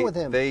is wrong with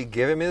him? They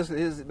give him his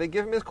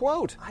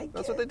quote.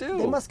 That's what they do.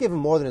 They must give him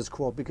more than his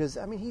quote because,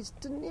 he's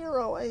De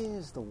Niro.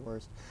 He's the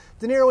worst.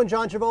 De Niro and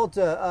John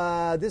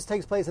Travolta. This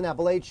takes place in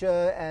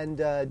Appalachia, and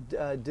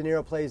De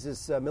Niro plays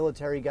this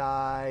military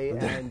guy,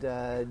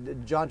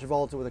 and John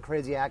Travolta with a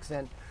crazy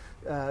accent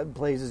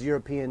plays this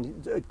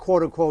European,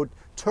 quote-unquote,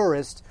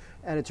 tourist.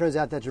 And it turns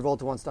out that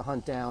Travolta wants to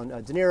hunt down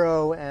De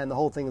Niro, and the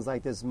whole thing is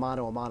like this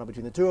mano a mano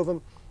between the two of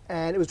them.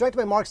 And it was directed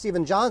by Mark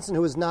Steven Johnson,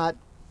 who is not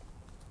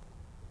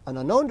an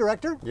unknown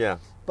director. Yeah.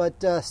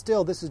 But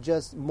still, this is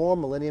just more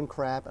Millennium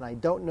crap, and I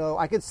don't know.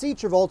 I could see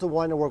Travolta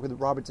wanting to work with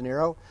Robert De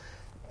Niro,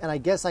 and I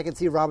guess I could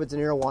see Robert De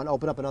Niro wanting to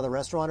open up another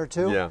restaurant or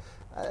two. Yeah.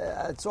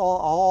 It's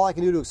all I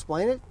can do to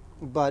explain it,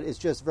 but it's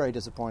just very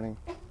disappointing.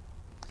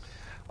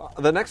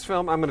 The next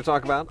film I'm going to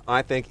talk about,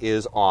 I think,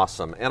 is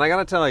awesome, and I got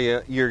to tell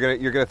you, you're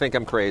gonna think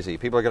I'm crazy.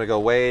 People are going to go,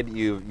 Wade,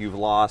 you've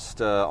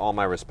lost all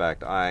my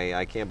respect.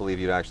 I can't believe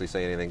you'd actually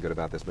say anything good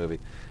about this movie.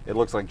 It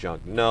looks like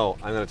junk. No,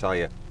 I'm going to tell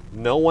you,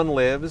 No One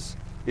Lives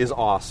is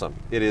awesome.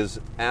 It is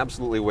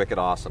absolutely wicked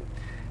awesome.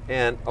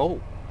 And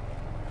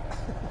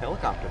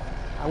helicopter.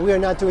 We are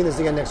not doing this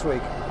again next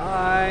week.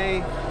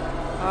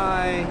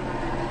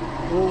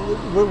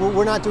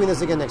 We're not doing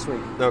this again next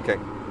week. Okay.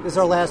 This is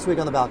our last week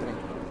on the balcony.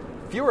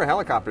 Fewer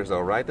helicopters, though,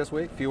 right, this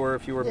week? Fewer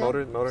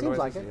motor seems noises?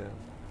 like it. Yeah.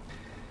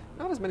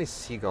 Not as many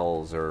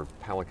seagulls or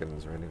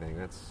pelicans or anything.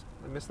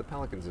 I missed the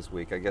pelicans this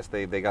week. I guess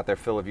they got their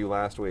fill of you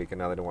last week, and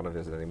now they don't want to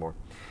visit anymore.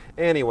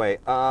 Anyway,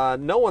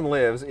 No One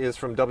Lives is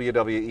from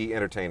WWE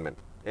Entertainment,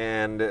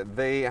 and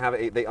they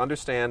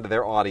understand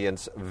their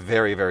audience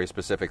very, very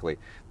specifically.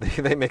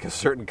 They make a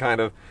certain kind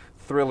of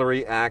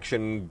thrillery,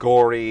 action,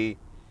 gory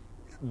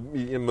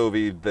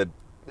movie that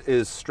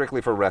is strictly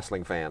for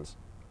wrestling fans.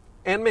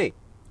 And me.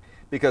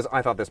 Because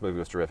I thought this movie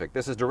was terrific.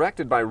 This is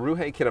directed by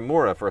Ryuhei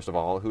Kitamura, first of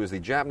all, who is the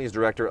Japanese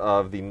director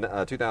of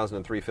the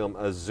 2003 film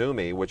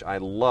Azumi, which I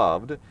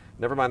loved.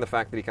 Never mind the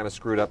fact that he kind of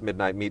screwed up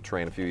Midnight Meat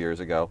Train a few years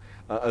ago.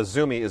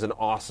 Azumi is an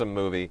awesome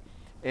movie,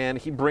 and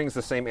he brings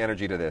the same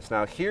energy to this.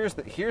 Now, here's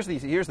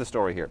the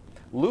story here.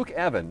 Luke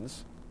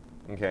Evans,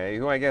 okay,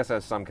 who I guess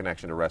has some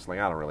connection to wrestling.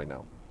 I don't really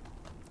know.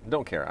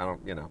 Don't care.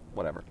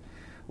 Whatever.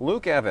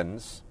 Luke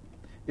Evans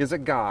is a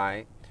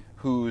guy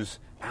who's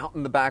out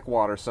in the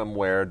backwater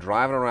somewhere,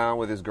 driving around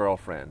with his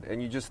girlfriend,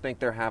 and you just think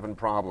they're having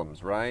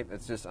problems, right?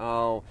 It's just,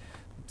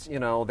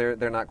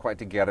 they're not quite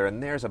together,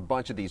 and there's a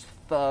bunch of these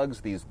thugs,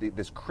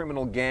 this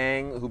criminal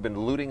gang who've been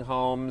looting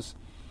homes,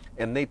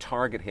 and they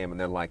target him, and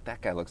they're like,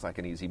 that guy looks like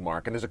an easy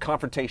mark. And there's a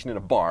confrontation in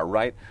a bar,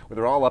 right, where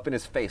they're all up in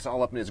his face,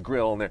 all up in his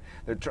grill, and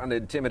they're trying to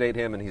intimidate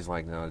him, and he's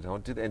like, no,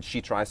 don't do that. And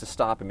she tries to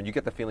stop him, and you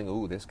get the feeling,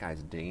 ooh, this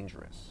guy's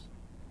dangerous.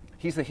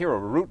 He's the hero,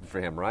 we're rooting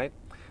for him, right?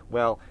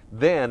 Well,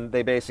 then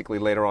they basically,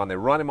 later on, they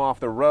run him off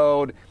the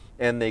road,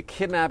 and they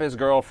kidnap his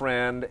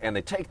girlfriend, and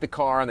they take the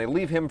car, and they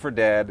leave him for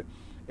dead.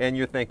 And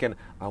you're thinking,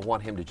 I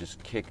want him to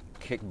just kick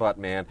butt,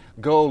 man.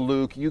 Go,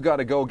 Luke, you got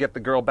to go get the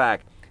girl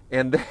back.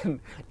 And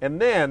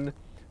then,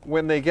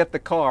 when they get the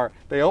car,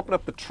 they open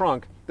up the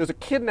trunk. There's a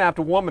kidnapped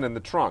woman in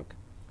the trunk.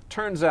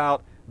 Turns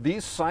out,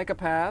 these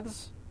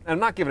psychopaths, and I'm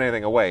not giving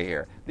anything away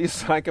here,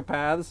 these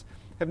psychopaths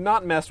have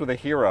not messed with a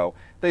hero.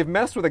 They've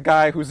messed with a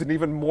guy who's an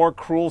even more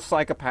cruel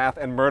psychopath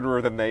and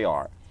murderer than they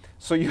are.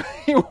 So you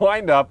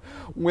wind up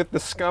with the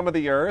scum of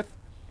the earth.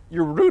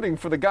 You're rooting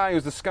for the guy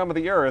who's the scum of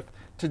the earth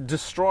to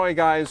destroy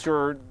guys who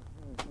are,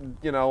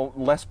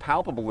 less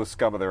palpable as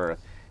scum of the earth.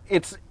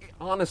 It's,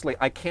 honestly,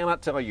 I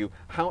cannot tell you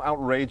how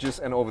outrageous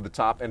and over the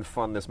top and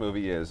fun this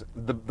movie is.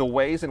 The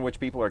ways in which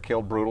people are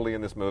killed brutally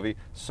in this movie,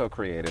 so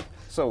creative,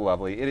 so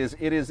lovely.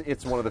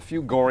 It's one of the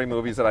few gory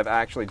movies that I've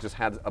actually just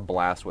had a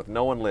blast with.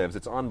 No One Lives.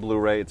 It's on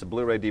Blu-ray. It's a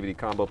Blu-ray DVD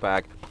combo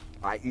pack.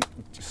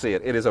 See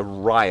it. It is a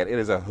riot. It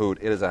is a hoot.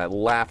 It is a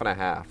laugh and a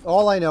half.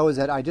 All I know is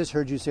that I just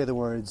heard you say the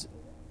words,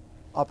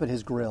 up at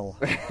his grill.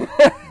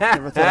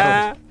 Never thought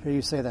I would hear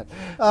you say that.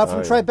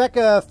 From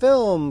Tribeca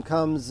Film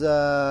comes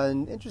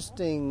an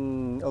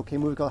interesting,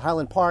 movie called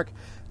Highland Park.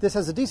 This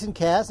has a decent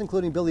cast,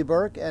 including Billy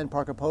Burke and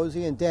Parker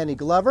Posey and Danny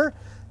Glover.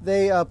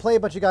 They play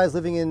a bunch of guys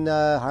living in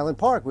Highland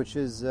Park, which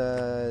is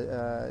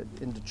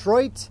in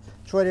Detroit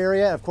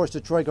area. Of course,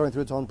 Detroit going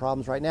through its own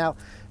problems right now.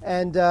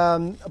 And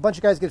a bunch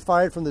of guys get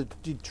fired from the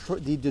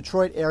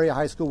Detroit area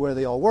high school where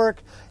they all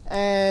work.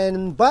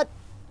 But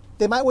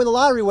they might win the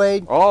lottery,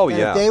 Wade. Oh, and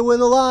yeah. If they win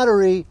the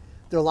lottery,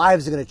 their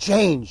lives are going to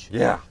change.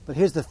 Yeah. But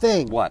here's the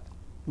thing. What? The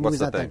What's movie's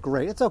the not thing? that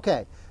great. It's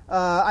okay.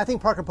 I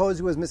think Parker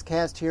Posey was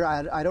miscast here.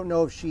 I don't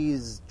know if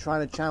she's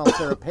trying to channel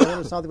Sarah Palin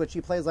or something, but she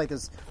plays like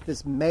this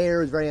mayor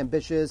who's very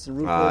ambitious and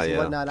ruthless and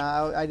whatnot.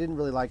 I didn't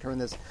really like her in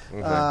this.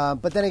 Okay.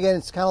 But then again,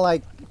 it's kind of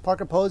like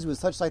Parker Posey was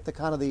such like the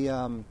kind of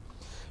the...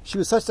 she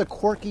was such a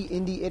quirky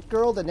indie it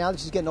girl that now that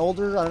she's getting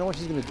older, I don't know what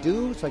she's going to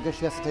do, so I guess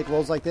she has to take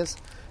roles like this.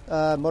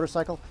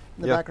 Motorcycle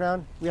in the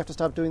background. We have to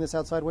stop doing this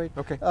outside, Wade.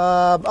 Okay.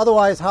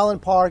 Otherwise,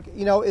 Highland Park,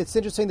 it's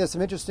interesting. There's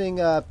some interesting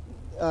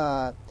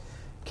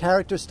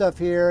character stuff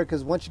here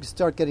because once you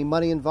start getting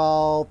money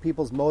involved,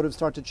 people's motives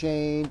start to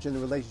change and the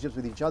relationships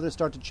with each other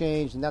start to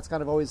change, and that's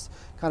kind of always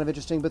kind of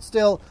interesting. But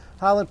still,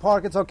 Highland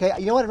Park, it's okay.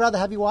 You know what I'd rather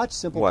have you watch?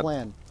 Simple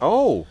Plan.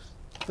 Oh.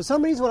 For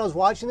some reason, when I was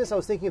watching this, I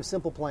was thinking of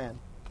Simple Plan,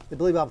 the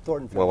Billy Bob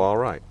Thornton film. Well, all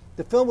right.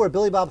 The film where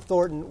Billy Bob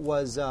Thornton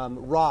was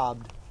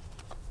robbed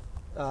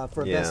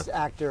for Best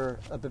Actor,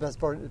 Best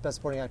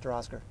Supporting Actor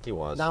Oscar. He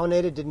was.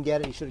 Nominated, didn't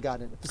get it, he should have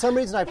gotten it. For some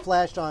reason, I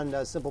flashed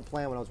on Simple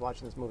Plan when I was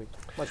watching this movie.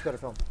 Much better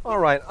film. All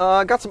right.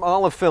 Got some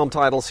Olive film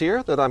titles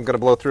here that I'm going to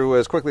blow through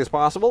as quickly as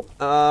possible.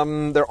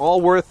 They're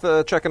all worth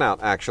checking out,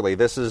 actually.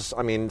 This is,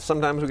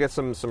 sometimes we get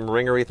some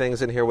ringery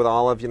things in here with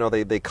Olive.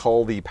 They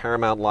cull the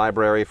Paramount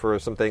library for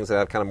some things that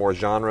have kind of more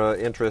genre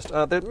interest.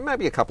 There may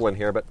be a couple in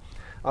here, but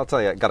I'll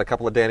tell you, got a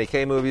couple of Danny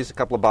Kaye movies, a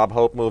couple of Bob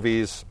Hope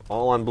movies,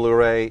 all on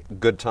Blu-ray.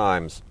 Good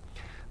times.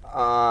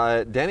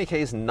 Danny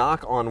Kaye's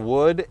Knock on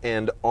Wood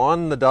and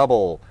On the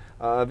Double.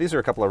 These are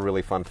a couple of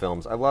really fun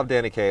films. I love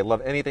Danny Kaye.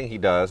 Love anything he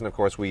does. And, of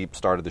course, we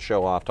started the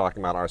show off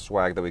talking about our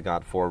swag that we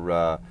got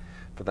for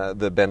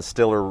the Ben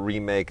Stiller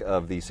remake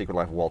of The Secret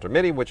Life of Walter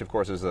Mitty, which, of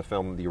course, is the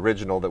film, the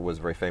original, that was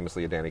very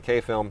famously a Danny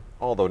Kaye film,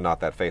 although not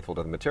that faithful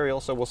to the material.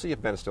 So we'll see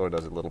if Ben Stiller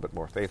does it a little bit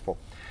more faithful.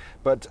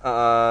 But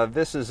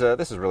this is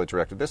really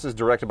terrific. This is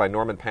directed by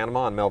Norman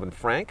Panama and Melvin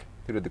Frank,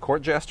 who did The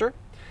Court Jester.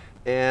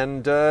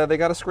 And they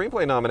got a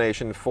screenplay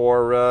nomination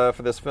for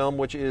this film,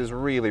 which is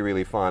really,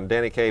 really fun.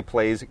 Danny Kaye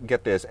plays,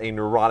 get this, a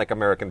neurotic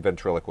American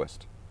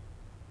ventriloquist.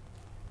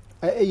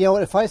 You know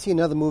what? If I see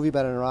another movie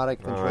about a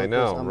neurotic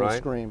ventriloquist, I'm going to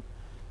scream.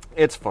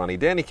 It's funny.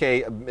 Danny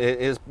Kaye,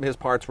 his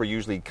parts were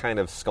usually kind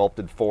of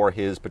sculpted for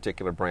his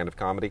particular brand of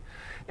comedy.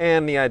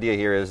 And the idea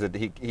here is that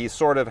he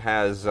sort of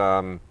has...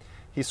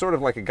 he's sort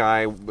of like a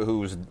guy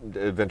whose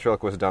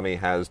ventriloquist dummy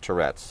has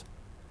Tourette's.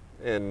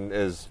 And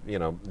is,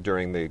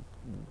 during the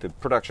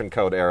production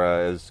code era,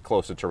 as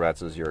close to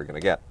Tourette's as you're going to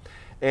get.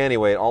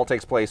 Anyway, it all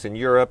takes place in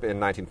Europe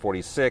in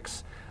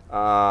 1946.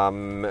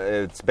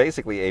 It's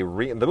basically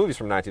the movie's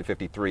from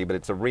 1953, but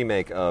it's a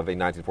remake of a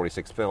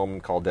 1946 film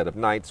called Dead of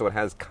Night, so it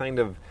has kind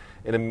of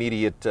an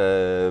immediate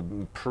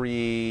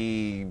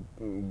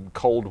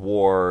pre-Cold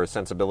War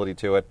sensibility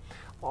to it.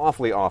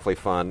 Awfully, awfully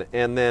fun.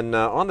 And then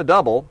On the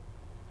Double,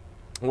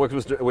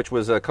 which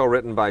was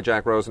co-written by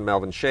Jack Rose and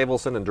Melvin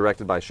Shavelson and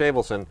directed by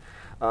Shavelson,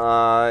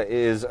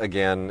 is,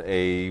 again,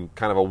 a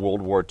kind of a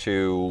World War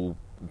II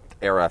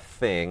era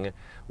thing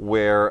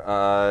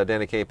where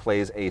Danny Kaye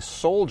plays a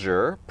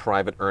soldier,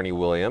 Private Ernie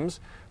Williams,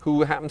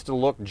 who happens to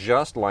look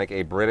just like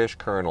a British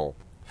colonel.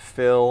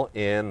 Fill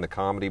in the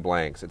comedy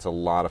blanks. It's a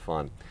lot of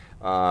fun.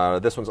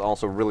 This one's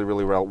also really,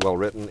 really well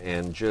written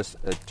and just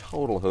a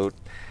total hoot.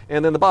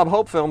 And then the Bob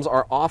Hope films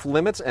are Off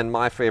Limits and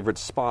My Favorite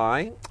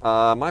Spy.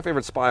 My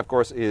Favorite Spy, of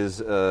course, is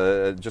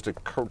just a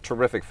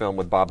terrific film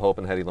with Bob Hope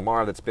and Hedy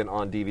Lamarr that's been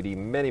on DVD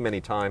many,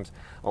 many times.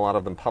 A lot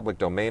of them public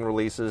domain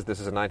releases. This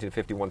is a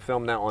 1951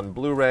 film now on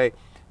Blu-ray,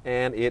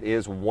 and it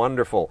is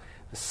wonderful.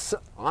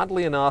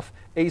 Oddly enough,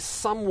 a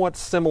somewhat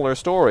similar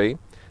story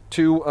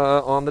to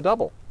On the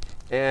Double.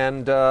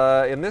 And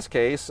in this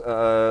case,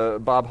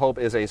 Bob Hope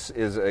is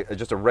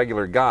just a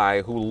regular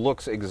guy who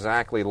looks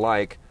exactly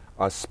like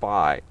a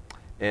spy,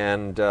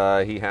 and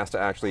he has to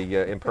actually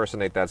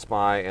impersonate that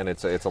spy, and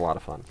it's a lot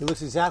of fun. He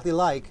looks exactly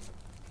like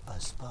a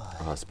spy.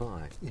 A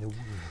spy in a world.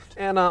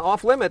 And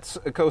Off Limits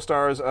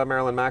co-stars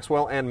Marilyn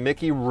Maxwell and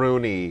Mickey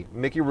Rooney.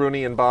 Mickey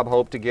Rooney and Bob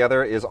Hope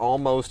together is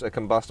almost a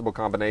combustible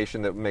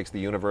combination that makes the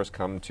universe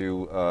come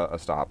to a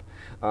stop.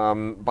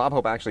 Bob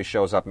Hope actually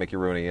shows up Mickey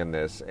Rooney in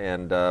this,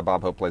 and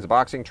Bob Hope plays a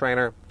boxing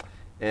trainer,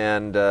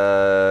 and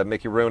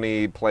Mickey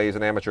Rooney plays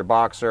an amateur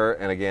boxer,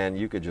 and again,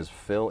 you could just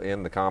fill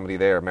in the comedy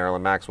there.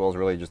 Marilyn Maxwell's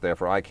really just there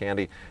for eye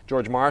candy.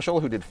 George Marshall,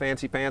 who did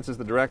Fancy Pants, is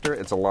the director.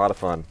 It's a lot of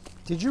fun.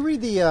 Did you read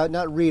the,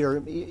 not read,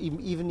 or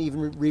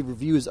even read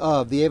reviews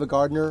of the Ava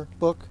Gardner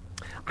book?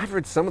 I've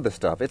read some of the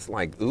stuff. It's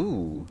like,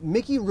 ooh.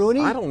 Mickey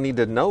Rooney? I don't need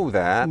to know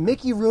that.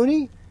 Mickey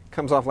Rooney?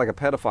 Comes off like a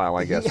pedophile,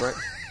 I guess, right?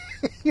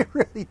 He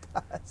really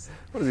does.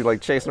 What is he,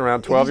 like chasing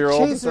around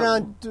 12-year-olds? He's chasing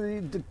around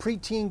the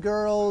preteen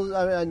girls,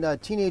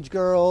 teenage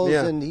girls,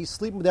 and he's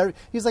sleeping with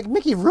everybody. He's like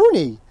Mickey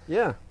Rooney.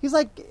 Yeah. He's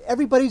like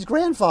everybody's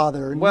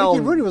grandfather. And Mickey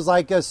Rooney was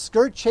like a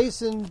skirt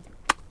chasing...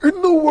 In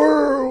the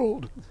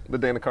world! The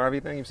Dana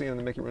Carvey thing you've seen in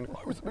the Mickey Rooney?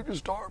 I was the biggest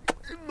star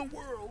in the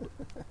world.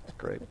 It's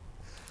great.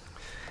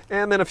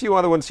 And then a few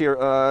other ones here.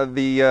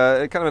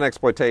 The kind of an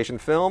exploitation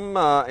film.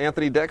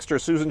 Anthony Dexter,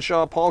 Susan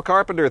Shaw, Paul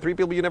Carpenter. Three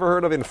people you never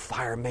heard of in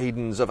Fire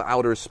Maidens of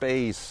Outer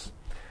Space.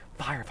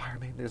 Fire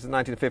Maidens. This is a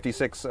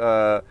 1956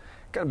 kind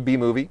of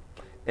B-movie.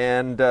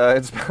 And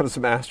it's about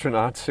some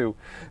astronauts who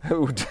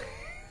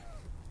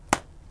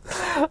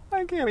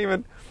I can't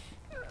even...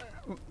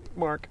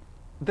 Mark,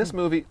 this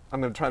movie,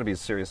 I'm going to try to be as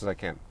serious as I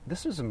can.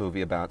 This is a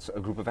movie about a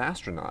group of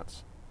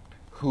astronauts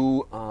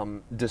who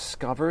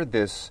discover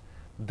this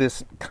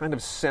kind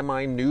of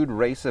semi-nude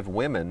race of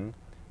women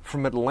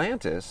from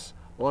Atlantis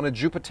on a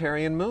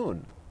Jupiterian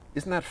moon.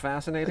 Isn't that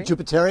fascinating? A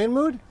Jupiterian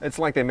moon? It's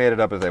like they made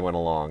it up as they went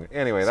along.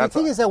 Anyway, the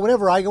thing is that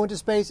whenever I go into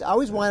space, I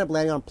always wind up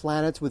landing on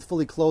planets with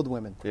fully clothed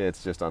women.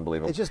 It's just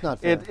unbelievable. It's just not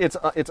fair.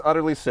 It's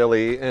utterly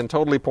silly and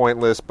totally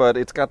pointless, but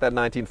it's got that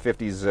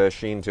 1950s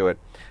sheen to it.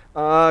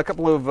 A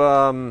couple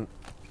of...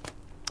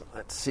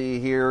 let's see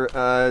here.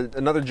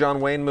 Another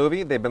John Wayne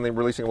movie. They've been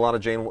releasing a lot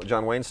of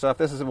John Wayne stuff.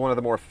 This is one of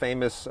the more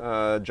famous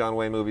John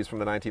Wayne movies from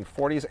the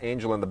 1940s,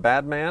 Angel and the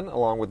Bad Man,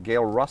 along with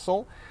Gail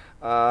Russell.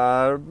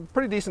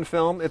 Pretty decent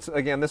film. This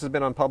has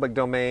been on public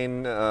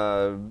domain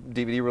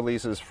DVD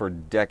releases for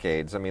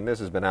decades. I mean, this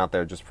has been out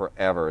there just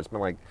forever. It's been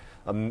like,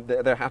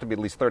 there have to be at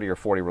least 30 or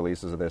 40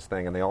 releases of this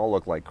thing, and they all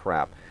look like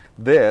crap.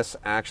 This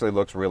actually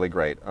looks really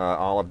great.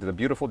 Olive did a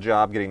beautiful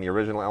job getting the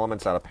original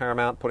elements out of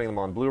Paramount, putting them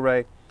on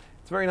Blu-ray.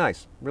 It's very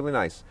nice, really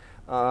nice.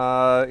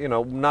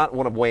 Not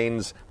one of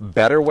Wayne's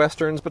better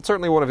Westerns, but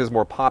certainly one of his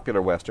more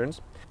popular Westerns.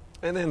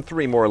 And then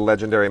three more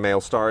legendary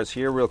male stars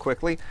here real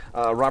quickly.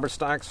 Robert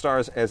Stack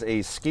stars as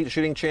a skeet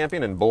shooting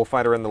champion in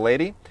Bullfighter and the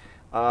Lady.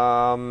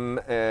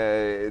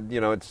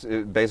 It's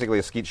basically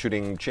a skeet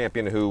shooting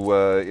champion who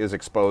is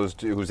exposed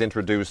to, who's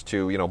introduced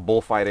to,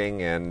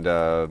 bullfighting, and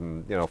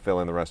fill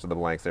in the rest of the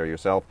blanks there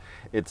yourself.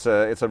 It's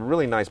a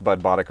really nice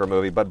Bud Boddicker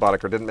movie. Bud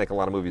Boddicker didn't make a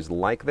lot of movies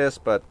like this,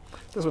 but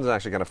this one's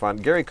actually kind of fun.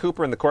 Gary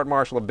Cooper in the court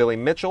martial of Billy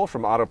Mitchell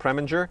from Otto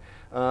Preminger.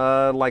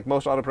 Like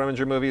most Otto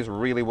Preminger movies,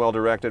 really well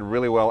directed,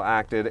 really well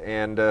acted,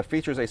 and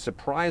features a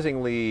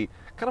surprising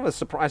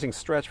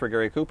stretch for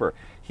Gary Cooper.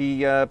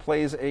 He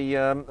plays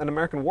an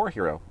American war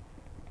hero.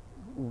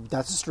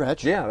 That's a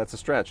stretch. Yeah, that's a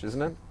stretch,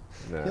 isn't it?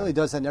 Yeah. He really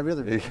does that in every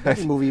other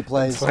movie he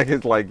plays. Like in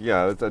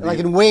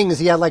Wings,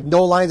 he had like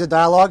no lines of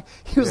dialogue.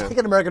 He was like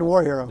an American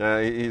war hero.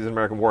 He's an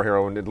American war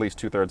hero in at least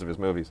 2/3 of his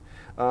movies.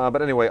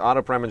 But anyway,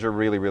 Otto Preminger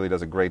really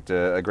does a great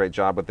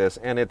job with this,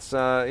 and it's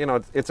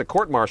it's a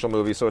court martial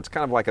movie, so it's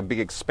kind of like a big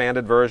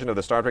expanded version of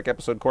the Star Trek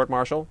episode Court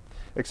Martial,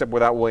 except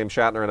without William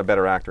Shatner and a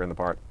better actor in the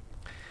part.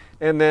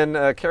 And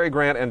then Cary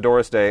Grant and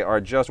Doris Day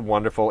are just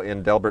wonderful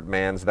in Delbert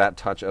Mann's That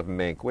Touch of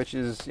Mink, which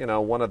is,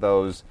 one of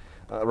those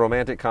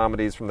romantic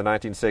comedies from the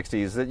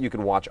 1960s that you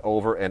can watch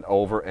over and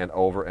over and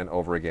over and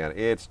over again.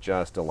 It's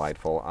just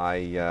delightful. I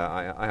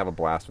have a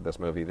blast with this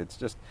movie.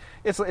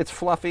 It's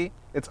fluffy,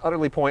 it's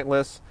utterly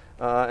pointless,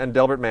 and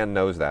Delbert Mann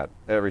knows that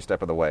every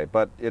step of the way.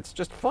 But it's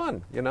just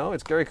fun,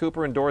 It's Gary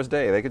Cooper and Doris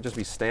Day. They could just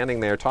be standing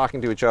there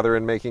talking to each other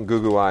and making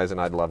goo-goo eyes,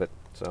 and I'd love it.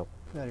 So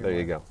there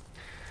you go.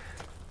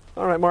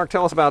 All right, Mark,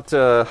 tell us about,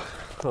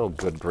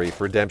 good grief,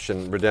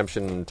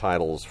 redemption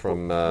titles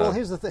from... well,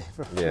 here's the thing,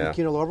 from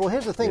Kino Lorber. Well,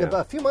 here's the thing.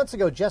 About a few months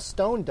ago, Jess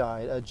Franco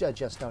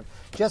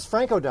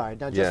died.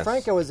 Now, Jess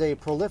Franco is a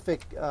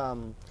prolific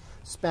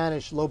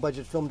Spanish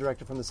low-budget film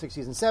director from the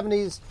 60s and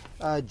 70s.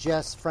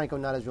 Jess Franco,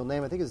 not his real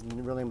name. I think his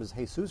real name was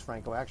Jesus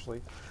Franco,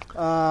 actually.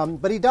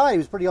 But he died. He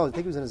was pretty old. I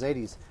think he was in his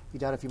 80s. He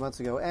died a few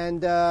months ago.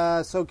 And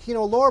so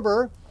Kino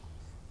Lorber...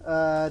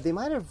 they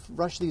might have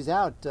rushed these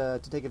out to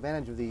take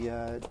advantage of the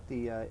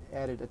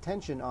added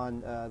attention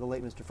on the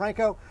late Mr.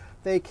 Franco.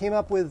 They came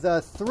up with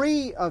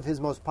 3 of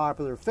his most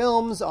popular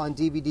films on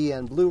DVD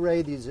and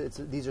Blu-ray.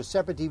 These are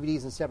separate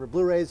DVDs and separate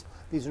Blu-rays.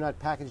 These are not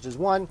packaged as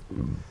one.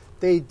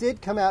 They did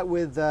come out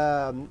with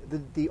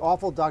the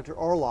Awful Dr.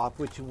 Orloff,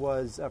 which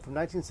was from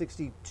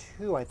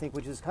 1962, I think,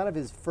 which is kind of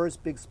his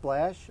first big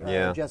splash,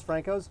 Jess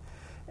Franco's.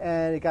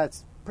 And it got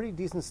pretty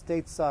decent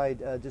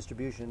stateside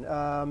distribution.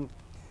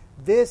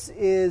 This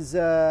is,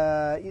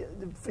 here's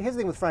the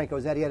thing with Franco,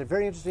 is that he had a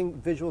very interesting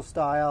visual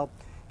style.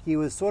 He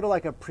was sort of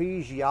like a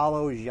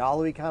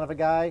giallo-y kind of a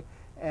guy.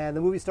 And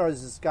the movie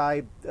stars this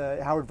guy,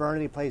 Howard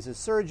Vernon. He plays a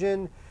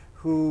surgeon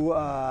who,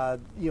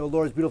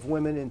 lures beautiful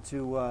women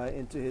into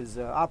his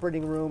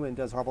operating room and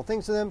does horrible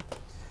things to them.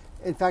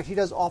 In fact, he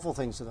does awful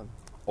things to them.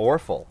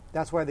 Orful.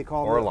 That's why they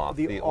call Orloff.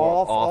 him the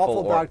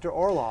awful Dr.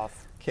 Orloff.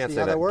 Can't See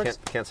say how that works?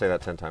 Can't say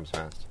that 10 times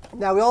fast.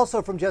 Now, we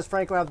also, from Jess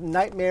Franco, have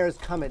Nightmares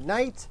Come at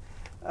Night.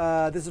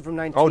 This is from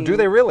 19... Oh, do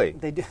they really?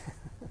 They do.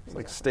 It's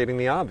like stating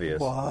the obvious.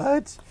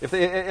 What?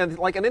 And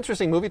like an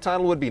interesting movie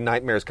title would be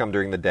Nightmares Come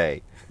During the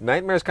Day.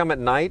 Nightmares Come at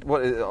Night?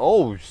 What?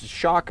 Oh,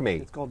 shock me.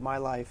 It's called My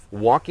Life.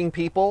 Walking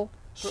People?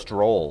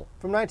 Stroll.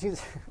 From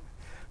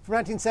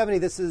 1970,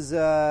 this is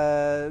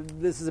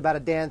about a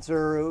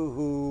dancer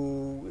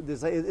who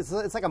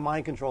it's like a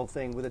mind control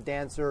thing with a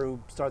dancer who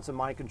starts to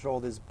mind control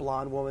this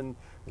blonde woman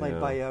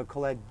played by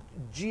Colette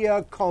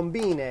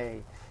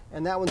Giacombini.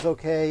 And that one's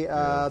okay.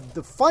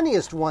 The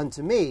funniest one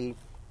to me,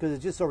 because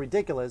it's just so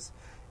ridiculous,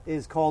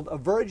 is called A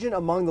Virgin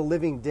Among the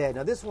Living Dead.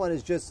 Now, this one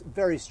is just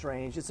very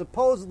strange. It's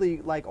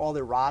supposedly like all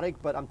erotic,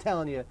 but I'm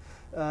telling you,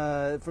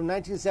 from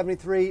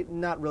 1973,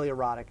 not really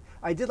erotic.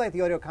 I did like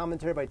the audio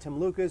commentary by Tim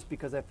Lucas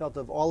because I felt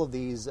of all of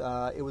these,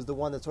 it was the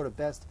one that sort of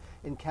best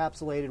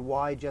encapsulated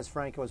why Jess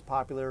Franco was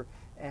popular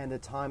and the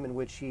time in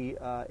which he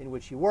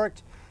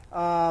worked.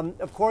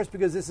 Of course,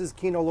 because this is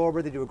Kino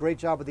Lorber, they do a great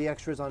job with the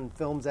extras on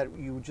films that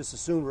you just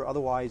assumed were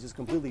otherwise just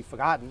completely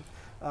forgotten.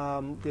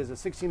 There's a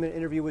 16-minute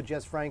interview with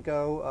Jess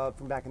Franco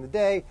from back in the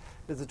day.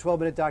 There's a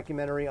 12-minute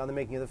documentary on the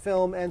making of the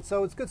film, and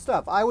so it's good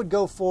stuff. I would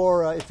go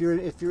for if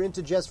you're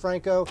into Jess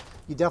Franco,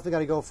 you definitely got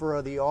to go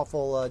for the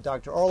awful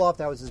Dr. Orloff.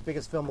 That was his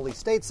biggest film,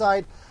 released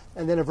stateside.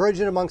 And then A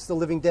Virgin Amongst the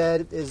Living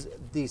Dead is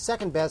the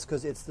second best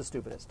because it's the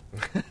stupidest.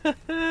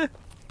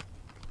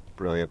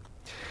 Brilliant.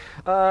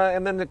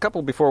 And then a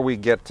couple before we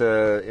get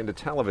into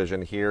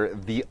television here.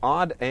 The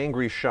Odd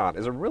Angry Shot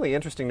is a really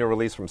interesting new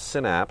release from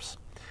Synapse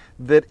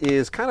that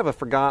is kind of a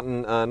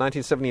forgotten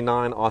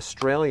 1979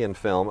 Australian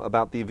film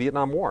about the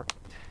Vietnam War.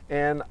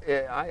 And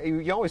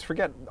you always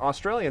forget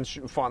Australians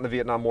fought in the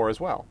Vietnam War as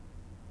well.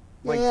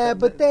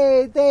 But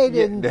they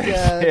didn't.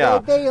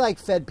 They like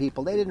fed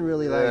people. They didn't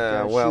really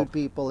shoot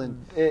people.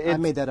 And I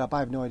made that up. I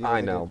have no idea.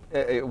 I know.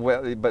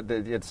 But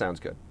it sounds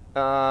good.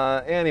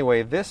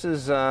 Anyway, this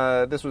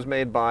was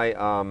made by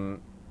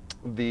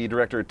the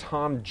director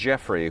Tom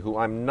Jeffrey, who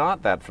I'm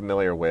not that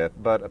familiar with,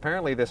 but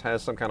apparently this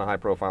has some kind of high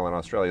profile in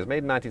Australia. It was made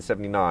in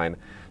 1979,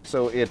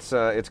 so it's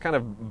kind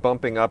of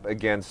bumping up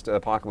against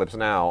Apocalypse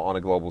Now on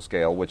a global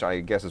scale, which I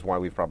guess is why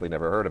we've probably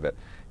never heard of it.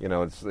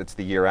 It's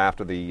the year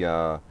after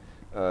the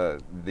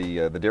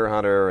the Deer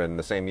Hunter and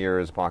the same year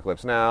as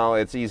Apocalypse Now.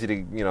 It's easy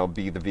to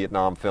be the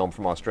Vietnam film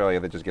from Australia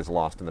that just gets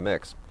lost in the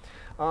mix.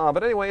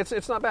 But anyway,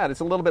 it's not bad. It's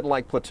a little bit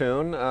like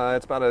Platoon.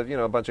 It's about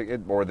a bunch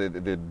of or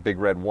the Big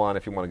Red One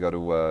if you want to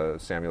go to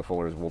Samuel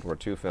Fuller's World War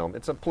II film.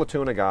 It's a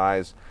platoon of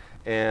guys,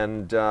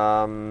 and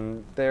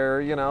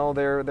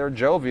they're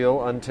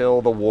jovial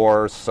until the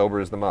war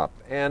sobers them up.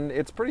 And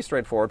it's pretty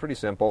straightforward, pretty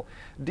simple,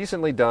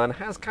 decently done.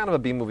 Has kind of a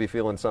B-movie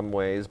feel in some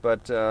ways,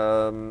 but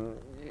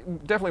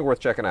definitely worth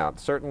checking out.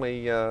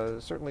 Certainly, a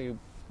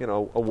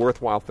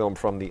worthwhile film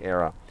from the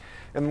era.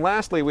 And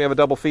lastly, we have a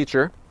double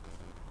feature.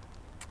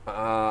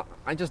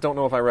 I just don't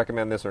know if I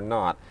recommend this or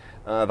not.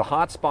 The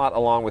Hot Spot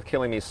along with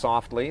Killing Me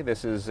Softly.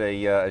 This is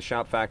a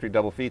Shout Factory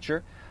double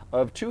feature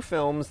of two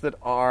films that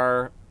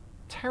are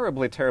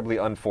terribly, terribly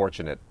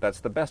unfortunate. That's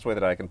the best way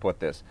that I can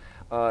put this.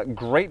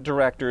 Great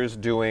directors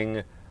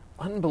doing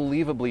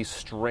unbelievably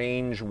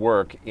strange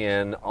work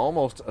in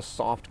almost a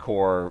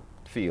softcore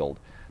field.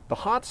 The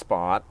Hot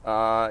Spot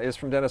is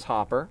from Dennis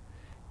Hopper.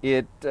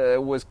 It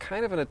was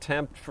kind of an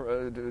attempt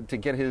to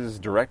get his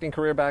directing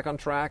career back on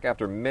track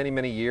after many,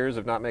 many years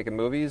of not making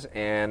movies.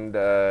 And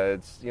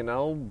it's,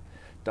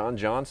 Don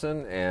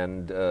Johnson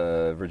and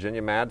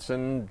Virginia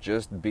Madsen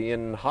just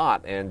being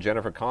hot, and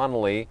Jennifer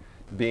Connelly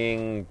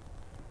being,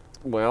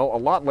 a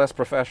lot less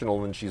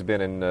professional than she's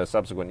been in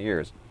subsequent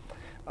years.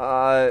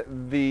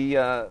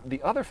 The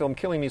other film,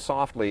 Killing Me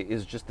Softly,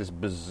 is just this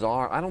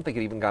bizarre, I don't think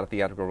it even got a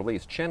theatrical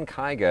release. Chen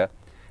Kaige,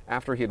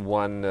 after he had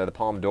won the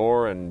Palme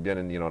d'Or and been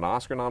an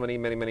Oscar nominee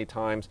many, many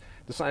times,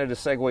 decided to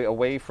segue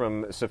away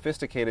from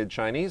sophisticated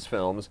Chinese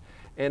films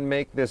and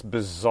make this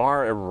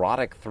bizarre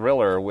erotic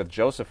thriller with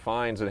Joseph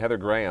Fiennes and Heather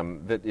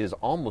Graham that is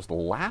almost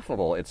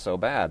laughable. It's so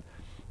bad.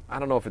 I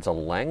don't know if it's a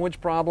language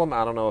problem.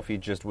 I don't know if he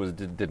just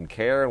didn't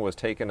care and was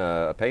taking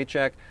a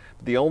paycheck.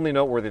 The only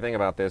noteworthy thing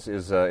about this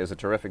is a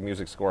terrific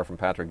music score from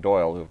Patrick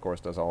Doyle, who of course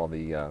does all of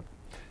the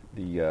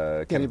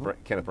Kenneth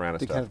Branagh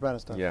stuff. Kenneth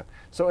Branagh stuff. Yeah.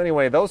 So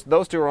anyway,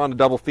 those two are on a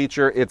double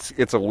feature.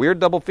 It's a weird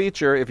double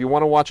feature. If you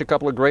want to watch a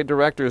couple of great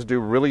directors do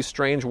really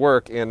strange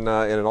work in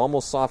an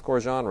almost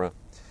softcore genre,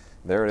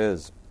 there it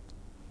is.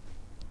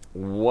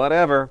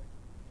 Whatever.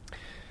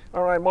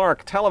 All right,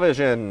 Mark.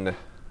 Television.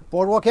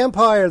 Boardwalk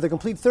Empire, the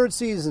complete third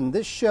season.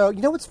 This show, you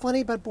know what's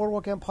funny about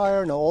Boardwalk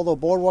Empire? No, although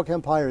Boardwalk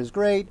Empire is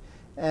great,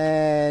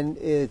 and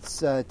it's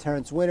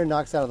Terrence Winter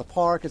knocks it out of the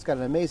park. It's got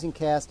an amazing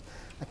cast.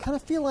 I kind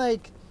of feel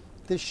like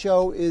this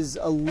show is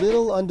a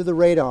little under the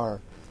radar.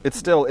 It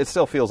still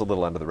feels a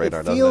little under the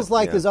radar, doesn't it? It feels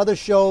like there's other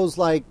shows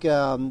like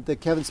the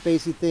Kevin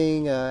Spacey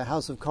thing,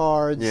 House of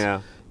Cards.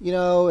 Yeah.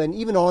 And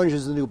even Orange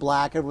is the New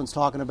Black. Everyone's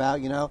talking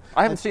about.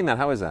 I haven't seen that.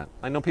 How is that?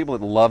 I know people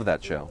that love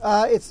that show.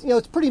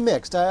 It's pretty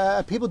mixed.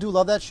 People do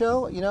love that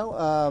show.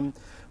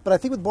 But I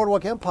think with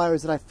Boardwalk Empire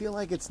is that I feel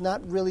like it's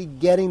not really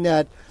getting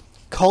that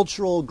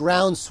cultural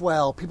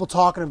groundswell. People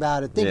talking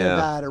about it, thinking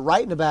about it,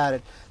 writing about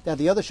it. Now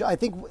the other show, I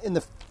think in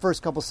the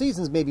first couple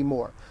seasons, maybe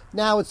more.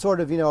 Now it's sort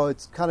of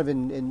it's kind of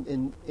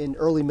in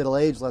early middle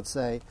age, let's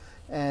say,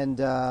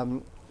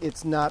 and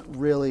it's not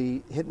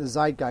really hitting the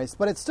zeitgeist.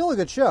 But it's still a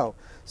good show.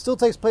 Still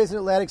takes place in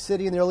Atlantic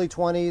City in the early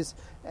 20s,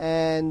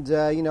 and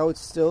it's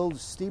still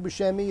Steve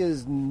Buscemi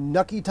is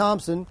Nucky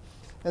Thompson,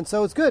 and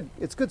so it's good.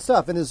 It's good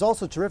stuff, and there's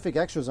also terrific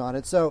extras on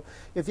it. So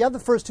if you have the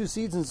first two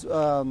seasons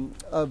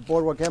of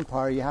Boardwalk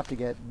Empire, you have to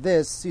get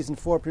this. Season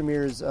 4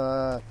 premieres.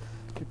 It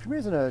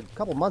premieres in a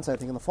couple months, I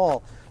think, in the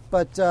fall.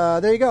 But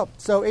there you go.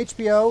 So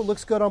HBO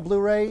looks good on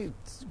Blu-ray.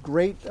 It's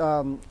great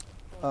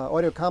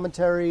audio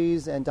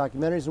commentaries and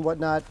documentaries and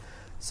whatnot.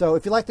 So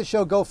if you like the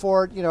show, go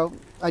for it.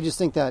 I just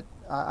think that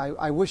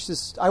I wish like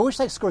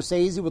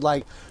Scorsese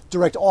would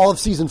direct all of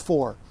season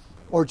 4,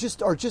 or just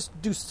do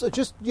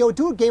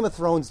what Game of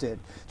Thrones did.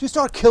 Just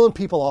start killing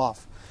people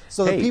off,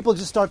 so that people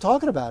just start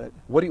talking about it.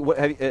 What do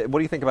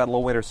you think about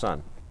Little Winter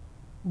Sun?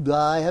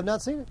 I have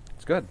not seen it.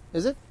 It's good.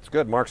 Is it? It's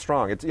good. Mark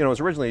Strong. It's it was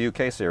originally a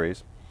UK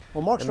series.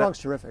 Well, Mark Strong's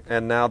terrific.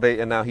 And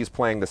now he's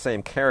playing the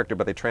same character,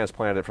 but they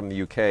transplanted it from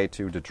the UK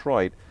to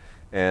Detroit.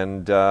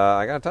 And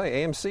I got to tell you,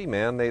 AMC,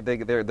 man,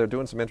 they're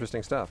doing some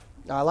interesting stuff.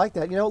 I like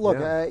that.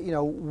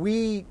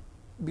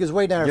 Because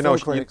Wade and I are film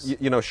critics.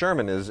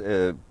 Sherman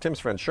is Tim's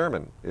friend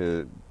Sherman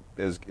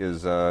is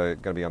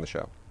going to be on the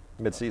show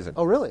mid-season.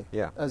 Oh, really?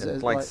 Yeah.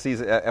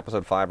 Season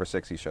episode 5 or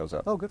 6, he shows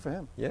up. Oh, good for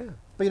him. Yeah.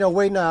 But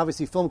Wade and I are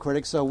obviously film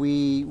critics, so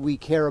we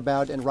care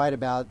about and write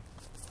about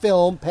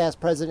film, past,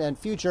 present, and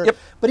future. Yep.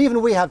 But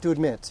even we have to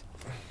admit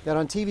that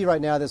on TV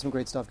right now, there's some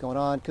great stuff going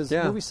on because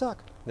movies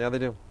suck. Yeah, they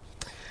do.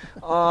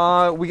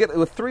 We get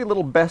 3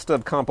 little best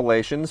of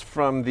compilations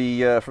from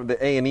the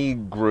A&E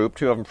group.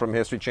 2 of them from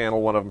History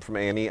Channel, 1 of them from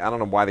A&E. I don't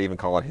know why they even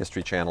call it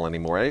History Channel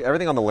anymore.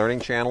 Everything on the Learning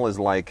Channel is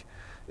like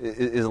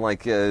is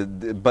like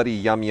Buddy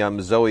Yum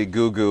Yum, Zoe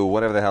Goo Goo,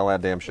 whatever the hell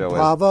that damn show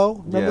Bravo? is.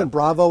 Remember when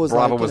Bravo was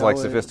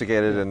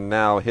sophisticated, and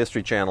now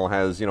History Channel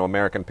has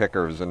American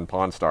Pickers and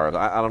Pawn Stars.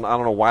 I don't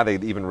know why they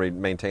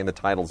even maintain the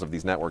titles of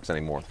these networks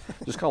anymore.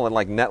 Just call it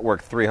like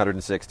Network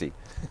 360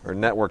 or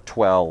Network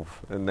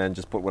 12, and then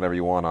just put whatever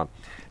you want on.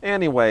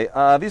 Anyway,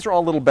 these are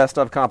all little best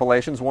of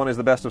compilations. One is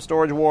the best of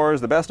Storage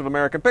Wars, the best of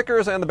American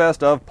Pickers, and the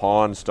best of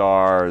Pawn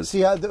Stars.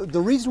 See,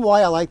 the reason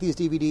why I like these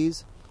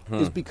DVDs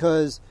is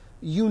because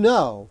you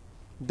know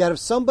that if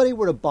somebody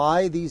were to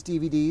buy these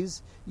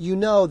DVDs, you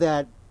know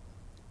that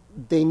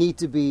they need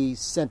to be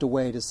sent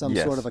away to some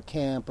sort of a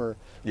camp or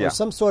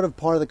some sort of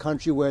part of the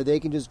country where they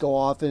can just go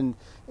off and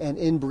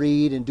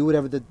inbreed and do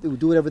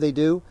whatever they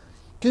do.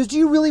 Because do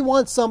you really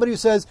want somebody who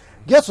says,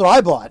 guess what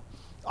I bought?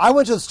 I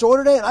went to the store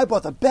today and I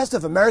bought the best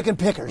of American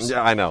Pickers.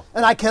 Yeah, I know.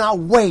 And I cannot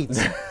wait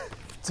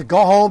to go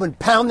home and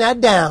pound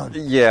that down.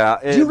 Yeah.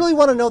 Do you really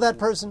want to know that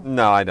person?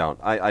 No, I don't.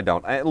 I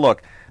don't.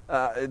 Look,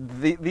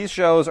 these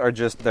shows are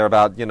they're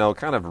about,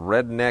 kind of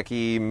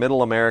rednecky,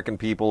 middle American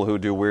people who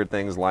do weird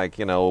things like,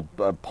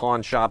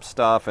 pawn shop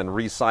stuff and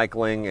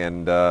recycling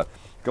and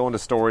going to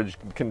storage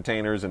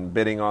containers and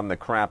bidding on the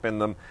crap in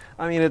them.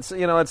 I mean, it's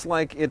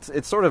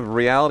sort of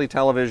reality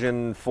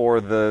television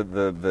for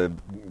the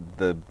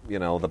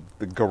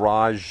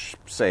garage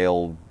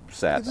sale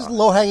set. It's just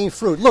low-hanging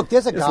fruit. Look,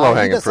 there's a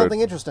guy. He does something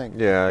interesting.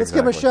 Yeah, Let's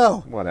give him a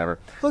show. Whatever.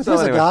 Look,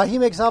 there's a guy. He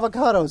makes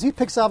avocados. He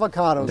picks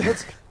avocados.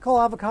 Let's call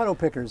avocado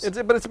pickers. It's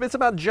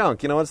about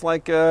junk. It's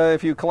like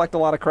if you collect a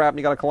lot of crap and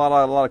you got a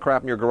lot of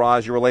crap in your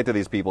garage, you relate to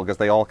these people because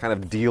they all kind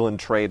of deal and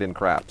trade in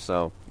crap.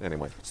 So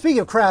anyway. Speaking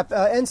of crap,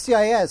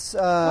 NCIS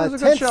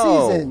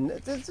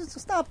 10th season.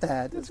 Stop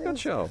that. It's a good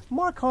show.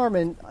 Mark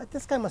Harmon.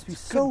 This guy must be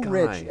so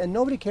rich, and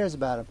nobody cares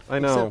about him. I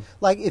know.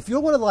 Except, if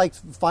you're one of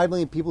the 5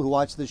 million people who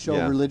watch this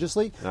show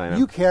religiously, I know.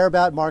 you care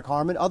about Mark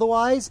Harmon.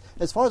 Otherwise,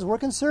 as far as we're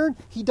concerned,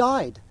 he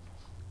died.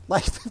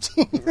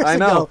 15 years I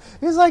know. ago.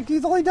 He's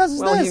all he does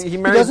is this. He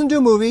doesn't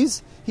do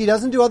movies. He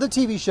doesn't do other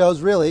TV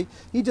shows, really.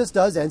 He just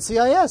does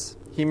NCIS.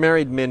 He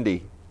married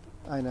Mindy.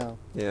 I know.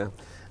 Yeah.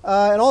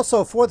 And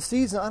also, 4th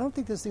season, I don't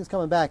think this thing's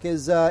coming back,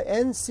 is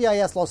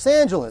NCIS Los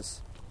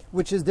Angeles,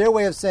 which is their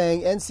way of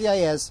saying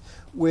NCIS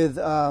with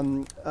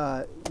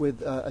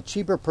a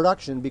cheaper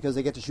production because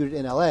they get to shoot it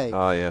in L.A.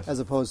 Oh, yes. As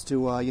opposed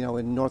to,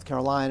 in North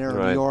Carolina or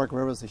Right. New York,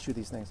 wherever else they shoot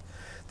these things.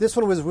 This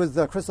one was with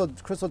Chris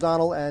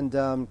O'Donnell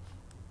and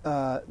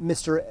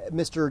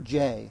Mr.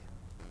 J.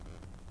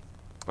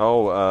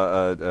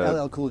 Oh,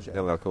 LL Cool J.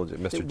 LL Cool J.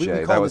 Mr. We J.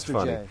 call That was Mr.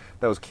 funny. J.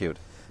 That was cute.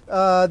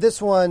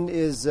 This one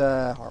is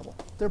horrible.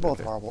 They're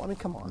both horrible. I mean,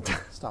 come on.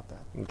 Stop that.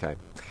 Okay.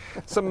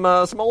 Some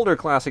older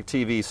classic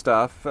TV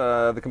stuff.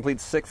 The complete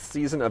 6th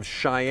season of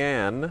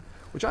Cheyenne,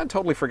 which I'd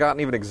totally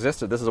forgotten even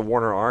existed. This is a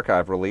Warner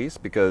Archive release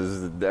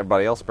because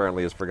everybody else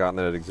apparently has forgotten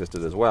that it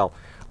existed as well.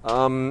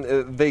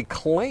 They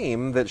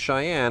claim that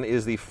Cheyenne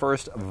is the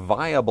first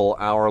viable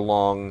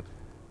hour-long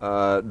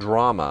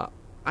drama.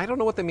 I don't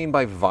know what they mean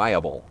by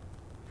viable.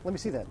 Let me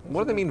see that.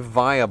 What do they mean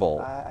viable?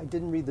 I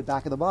didn't read the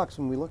back of the box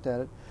when we looked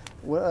at it.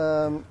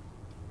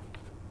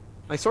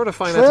 I sort of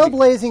find that to be...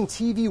 Trailblazing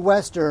TV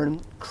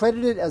Western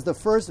credited as the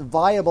first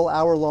viable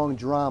hour-long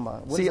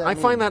drama. What See, does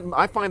that mean?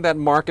 I find that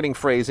marketing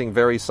phrasing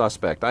very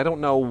suspect. I don't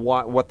know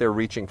what they're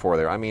reaching for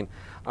there. I mean,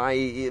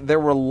 there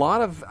were a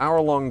lot of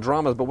hour-long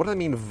dramas, but what do they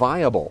mean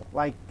viable?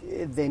 Like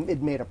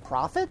it made a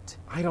profit?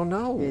 I don't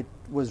know. It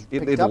was It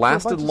picked up for a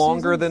lasted bunch of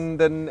longer seasons?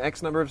 than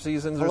X number of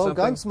seasons Hello, or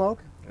something. Gunsmoke.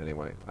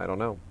 Anyway, I don't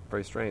know.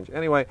 Very strange.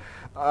 Anyway,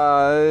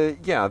 the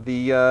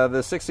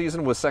 6th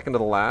season was second to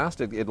the last.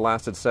 It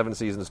lasted 7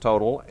 seasons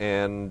total,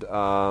 and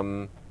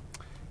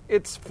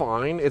it's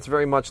fine. It's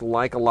very much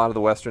like a lot of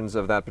the westerns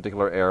of that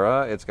particular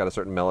era. It's got a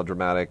certain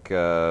melodramatic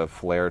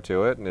flair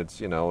to it, and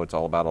it's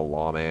all about a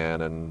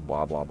lawman and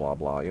blah blah blah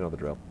blah. You know the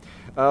drill.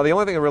 The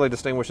only thing that really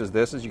distinguishes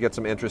this is you get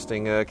some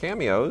interesting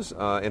cameos,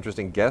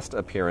 interesting guest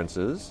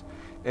appearances.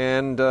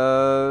 And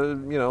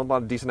a lot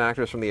of decent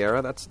actors from the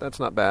era. That's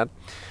not bad.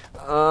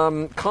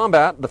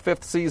 Combat, the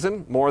 5th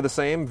season, more of the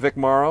same. Vic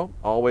Morrow,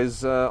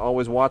 always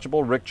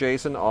watchable. Rick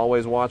Jason,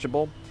 always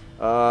watchable.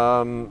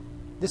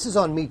 This is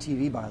on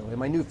MeTV, by the way,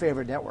 my new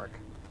favorite network.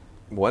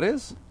 What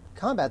is?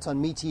 Combat's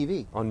on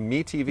MeTV. On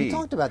MeTV. We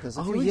talked about this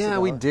a few weeks ago.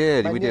 We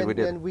did. And, We did.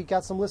 And we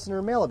got some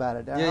listener mail about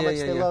it. How much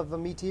they love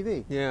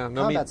MeTV. Yeah,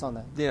 no, Combat's on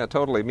that. Yeah,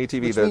 totally.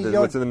 MeTV. Which means,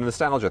 What's the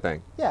nostalgia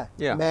thing? Yeah.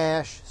 Yeah.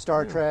 MASH,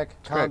 Star Trek,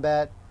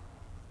 Combat.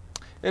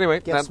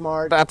 Anyway,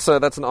 Smart. That's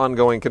an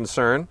ongoing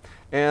concern.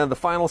 And the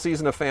final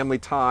season of Family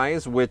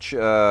Ties, which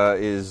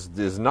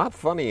is not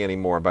funny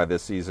anymore by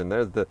this season.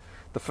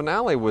 The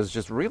finale was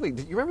just really...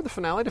 Do you remember the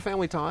finale to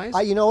Family Ties?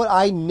 You know what?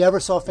 I never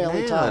saw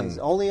Family Ties.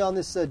 Only on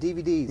this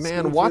DVD.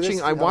 Man,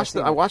 I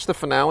watched the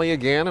finale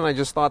again, and I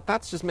just thought,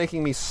 that's just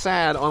making me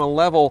sad on a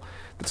level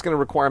that's going to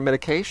require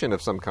medication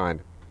of some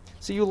kind.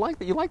 See, you like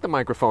the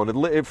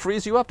microphone. It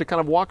frees you up to kind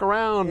of walk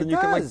around, and you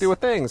can do a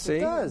thing. See, it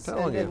does,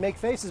 and make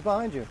faces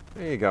behind you.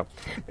 There you go.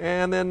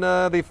 And then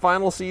the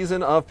final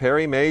season of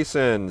Perry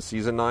Mason,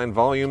 season 9,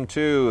 volume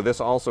 2.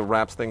 This also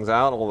wraps things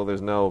out, although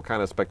there's no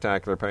kind of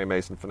spectacular Perry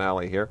Mason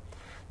finale here.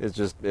 It's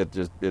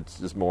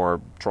just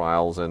more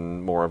trials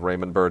and more of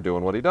Raymond Burr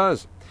doing what he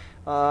does.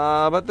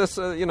 But this,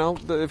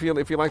 if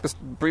you like this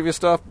previous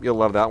stuff, you'll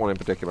love that one in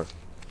particular.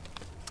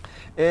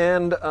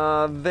 And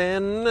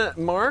then,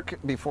 Mark,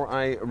 before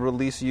I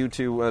release you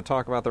to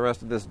talk about the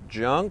rest of this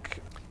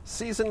junk,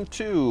 Season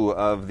 2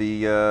 of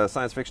the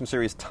science fiction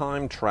series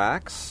Time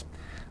Tracks,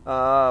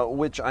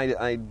 which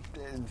I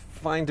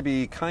find to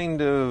be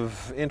kind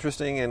of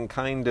interesting and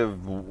kind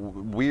of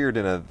weird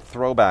in a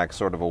throwback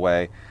sort of a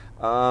way.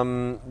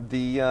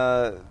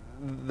 The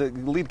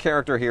lead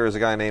character here is a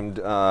guy named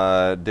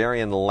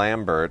Darian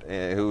Lambert,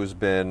 who's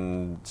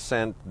been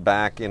sent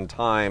back in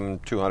time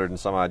 200 and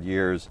some odd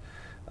years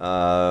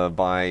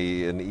by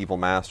an evil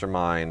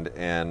mastermind,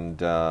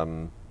 and I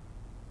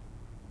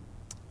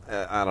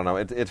don't know.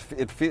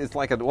 It's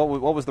like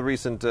what was the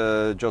recent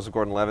Joseph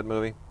Gordon-Levitt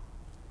movie?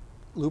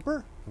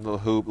 Looper?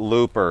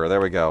 Looper.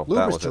 There we go.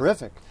 Looper's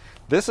terrific.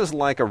 This is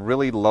like a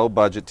really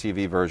low-budget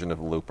TV version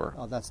of Looper.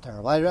 Oh, that's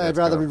terrible. I'd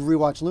rather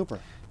rewatch Looper.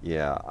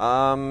 Yeah.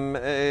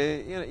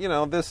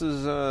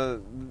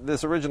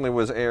 This originally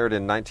was aired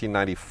in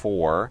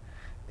 1994,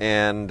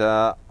 and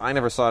I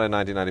never saw it in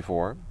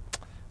 1994,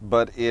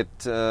 but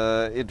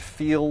it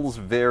feels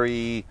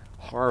very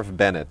Harve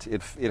Bennett.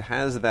 It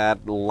has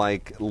that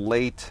like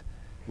late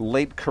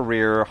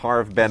career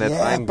Harve Bennett.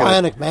 Yeah,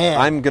 Bionic Man.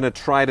 I'm gonna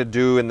try to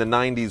do in the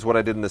 90s what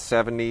I did in the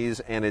 70s,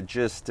 and it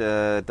just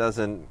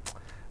doesn't.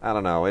 I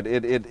don't know.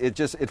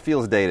 It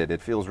feels dated.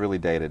 It feels really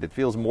dated. It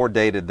feels more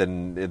dated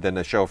than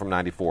a show from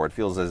 '94. It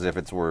feels as if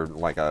it were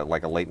like a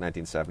late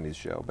 1970s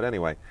show. But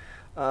anyway,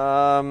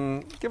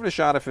 give it a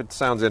shot if it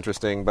sounds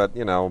interesting. But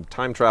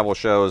time travel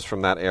shows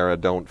from that era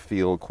don't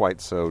feel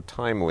quite so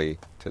timely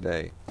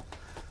today.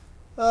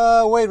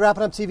 Wade,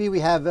 wrapping up TV, we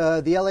have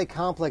the LA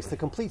Complex, the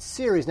complete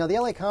series. Now, the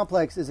LA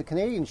Complex is a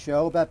Canadian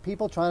show about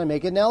people trying to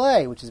make it in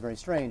LA, which is very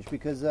strange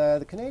because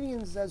the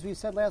Canadians, as we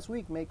said last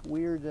week, make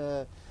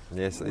weird.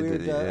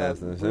 Weird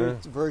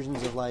versions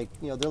of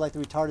they're like the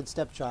retarded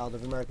stepchild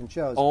of American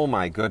shows. Oh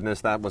my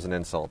goodness, that was an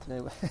insult.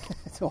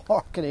 To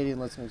our Canadian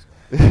listeners,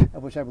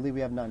 of which I believe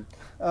we have none.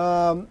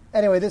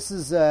 Anyway, this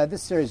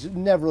series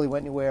never really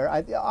went anywhere.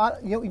 I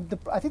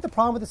think the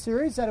problem with the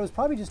series is that it was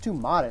probably just too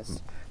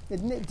modest.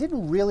 It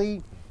didn't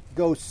really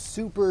go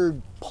super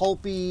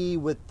pulpy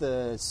with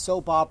the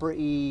soap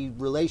opera-y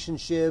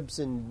relationships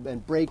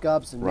and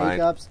breakups and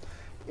makeups.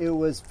 It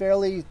was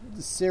fairly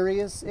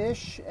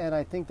serious-ish, and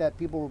I think that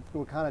people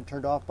were kind of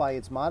turned off by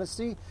its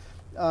modesty.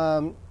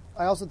 I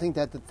also think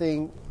that the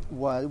thing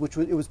was,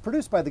 it was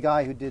produced by the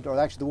guy who did, or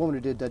actually the woman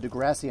who did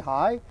Degrassi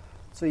High,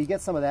 so you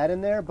get some of that in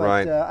there.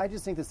 But I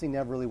just think this thing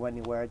never really went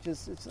anywhere.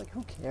 It's like,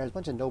 who cares? A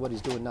bunch of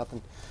nobodies doing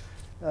nothing.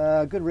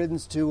 Good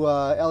riddance to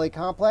LA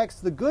Complex.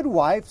 The Good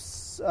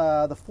Wife's,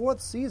 the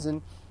 4th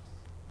season.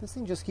 This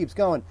thing just keeps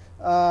going.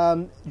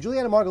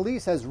 Juliana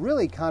Margulies has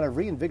really kind of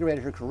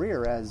reinvigorated her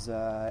career as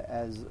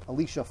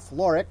Alicia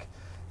Florrick.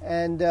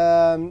 And,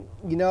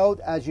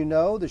 as you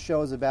know, the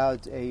show is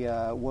about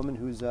a woman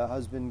whose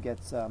husband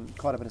gets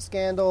caught up in a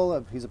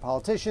scandal. He's a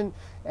politician,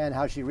 and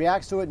how she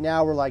reacts to it.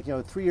 Now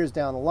we're 3 years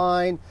down the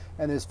line,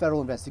 and there's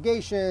federal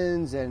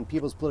investigations, and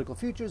people's political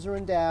futures are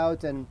in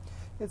doubt. And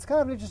it's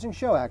kind of an interesting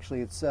show,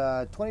 actually. It's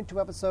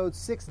 22 episodes,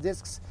 6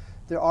 discs.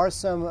 There are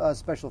some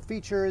special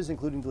features,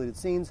 including deleted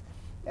scenes.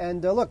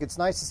 And look, it's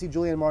nice to see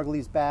Julianne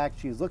Margulies back.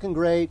 She's looking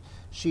great.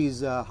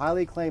 She's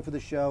highly acclaimed for the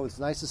show. It's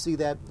nice to see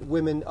that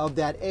women of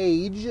that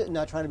age,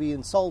 not trying to be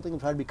insulting, I'm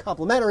trying to be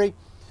complimentary,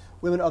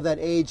 women of that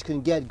age can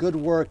get good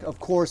work,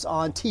 of course,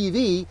 on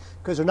TV,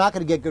 because they're not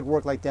going to get good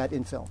work like that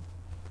in film.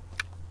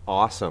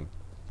 Awesome.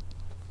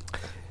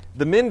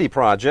 The Mindy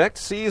Project,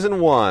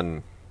 Season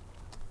 1,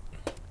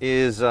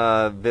 is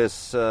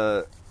this...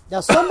 Now,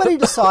 somebody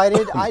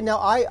decided,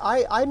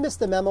 I missed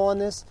the memo on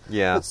this,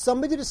 but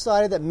somebody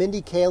decided that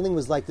Mindy Kaling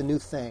was like the new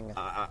thing.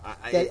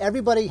 That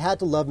everybody had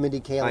to love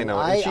Mindy Kaling. I know.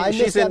 I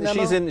missed that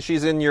memo.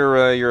 She's in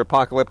your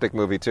apocalyptic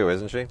movie, too,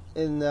 isn't she?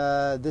 In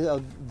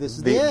This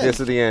Is the End.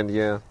 This Is the End,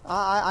 yeah.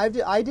 I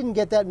didn't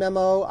get that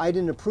memo. I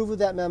didn't approve of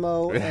that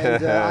memo,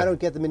 and I don't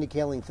get the Mindy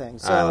Kaling thing.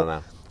 So I don't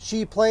know.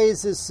 She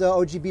plays this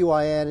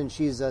OGBYN, and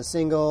she's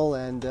single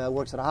and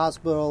works at a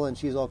hospital, and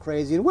she's all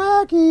crazy and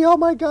wacky. Oh,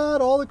 my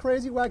God, all the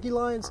crazy, wacky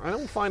lines. I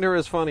don't find her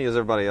as funny as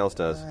everybody else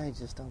does. I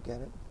just don't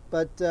get it.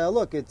 But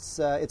look, it's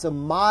a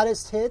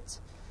modest hit,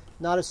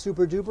 not a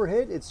super-duper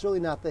hit. It's certainly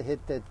not the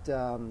hit that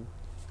some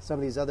of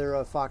these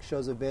other Fox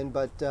shows have been.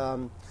 But,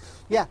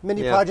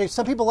 Mindy Project.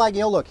 Some people like,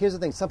 look, here's the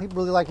thing. Some people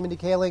really like Mindy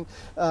Kaling.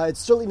 It's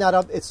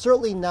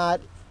certainly not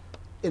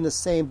in the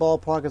same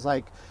ballpark as,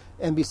 like,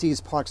 NBC's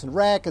Parks and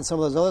Rec and some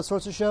of those other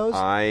sorts of shows.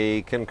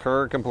 I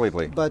concur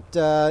completely. But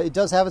it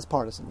does have its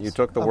partisans. You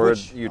took the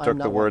words. You took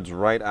the words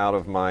right out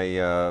of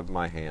my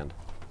my hand.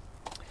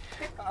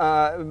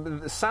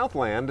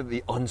 Southland,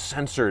 the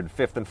uncensored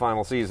 5th and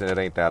final season. It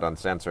ain't that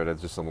uncensored.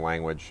 It's just some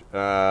language.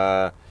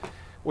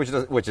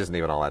 Which isn't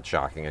even all that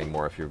shocking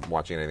anymore if you're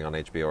watching anything on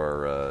HBO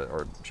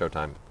or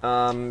Showtime.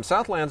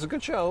 Southland's a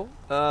good show,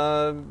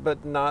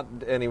 but not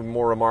any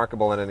more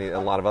remarkable than a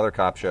lot of other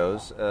cop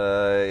shows.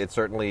 It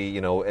certainly,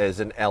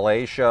 as an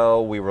LA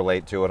show, we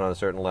relate to it on a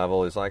certain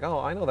level. It's like, oh,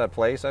 I know that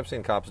place. I've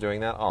seen cops doing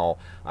that. Oh,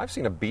 I've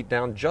seen a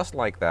beatdown just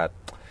like that.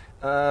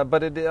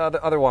 But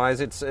otherwise,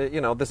 it's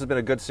this has been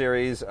a good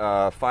series.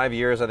 5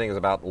 years, I think, is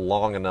about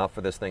long enough for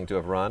this thing to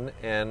have run,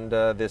 and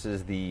this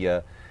is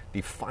the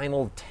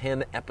final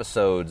 10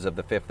 episodes of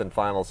the fifth and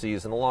final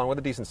season, along with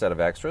a decent set of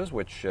extras,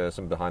 which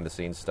some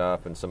behind-the-scenes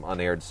stuff and some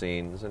unaired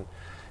scenes, and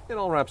it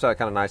all wraps out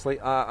kind of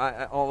nicely.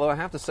 Although I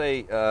have to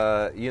say,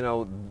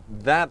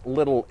 that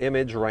little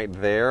image right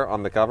there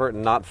on the cover,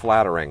 not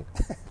flattering.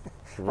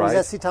 Right? Was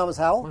that C. Thomas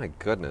Howell? My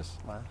goodness.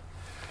 Wow.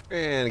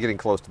 And getting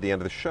close to the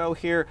end of the show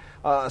here,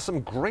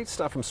 some great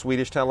stuff from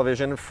Swedish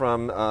television,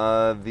 from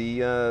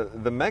the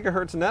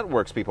Megahertz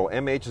Networks people,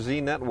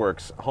 MHZ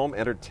Networks, home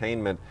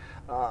entertainment.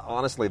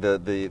 Honestly,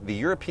 the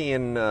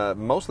European,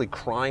 mostly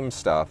crime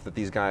stuff that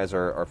these guys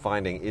are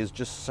finding is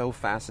just so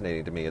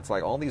fascinating to me. It's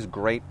like all these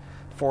great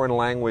foreign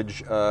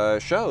language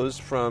shows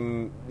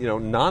from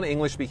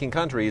non-English speaking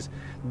countries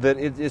that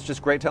it's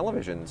just great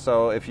television.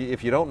 So if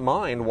you don't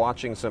mind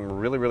watching some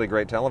really, really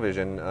great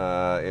television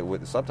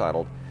with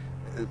subtitled,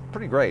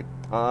 pretty great.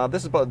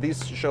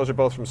 These shows are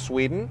both from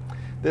Sweden.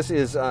 This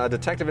is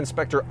Detective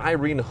Inspector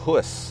Irene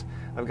Huss.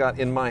 I've got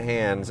in my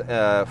hands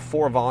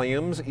 4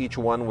 volumes, each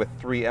one with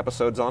 3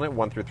 episodes on it,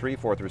 1 through 3,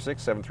 4 through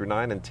 6, 7 through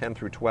 9, and 10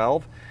 through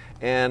 12.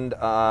 And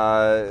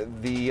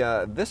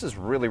this is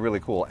really, really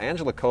cool.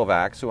 Angela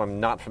Kovacs, who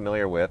I'm not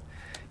familiar with,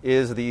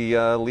 is the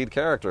lead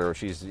character.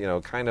 She's she's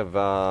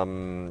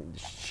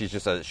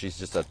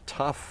just a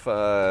tough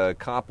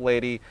cop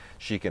lady.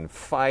 She can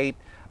fight.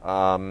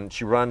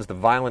 She runs the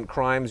violent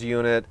crimes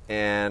unit,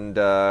 and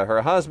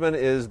her husband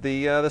is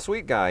the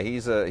sweet guy.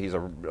 He's a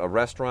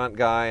restaurant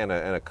guy and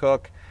a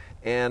cook,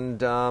 and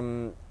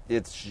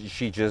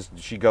she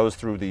goes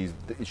through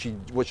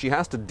what she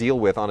has to deal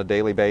with on a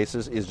daily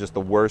basis is just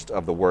the worst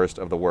of the worst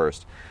of the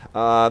worst.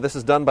 This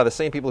is done by the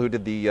same people who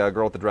did the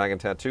Girl with the Dragon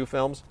Tattoo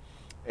films,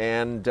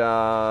 and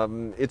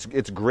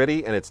it's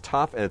gritty and it's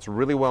tough and it's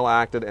really well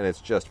acted and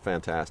it's just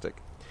fantastic.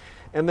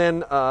 And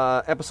then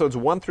episodes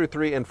 1 through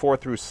 3 and 4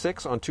 through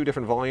 6 on 2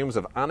 different volumes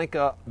of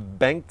Annika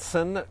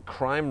Bengtsson,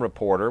 Crime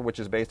Reporter, which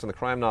is based on the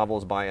crime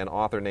novels by an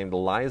author named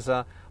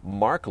Liza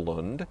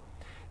Marklund.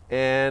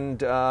 And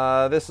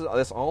this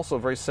also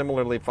very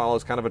similarly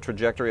follows kind of a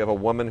trajectory of a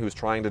woman who's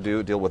trying to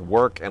deal with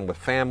work and with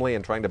family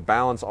and trying to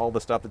balance all the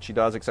stuff that she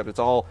does, except it's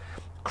all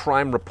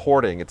crime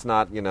reporting. It's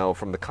not,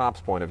 from the cop's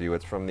point of view.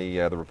 It's from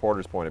the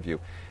reporter's point of view.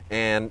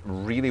 And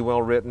really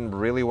well written,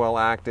 really well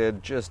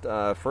acted, just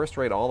first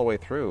rate all the way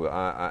through.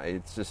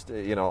 It's just,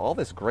 all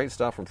this great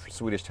stuff from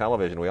Swedish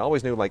television. We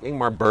always knew, like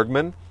Ingmar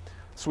Bergman,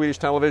 Swedish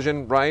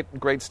television, right?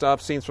 Great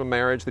stuff, Scenes from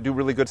Marriage. They do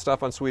really good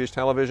stuff on Swedish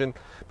television.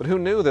 But who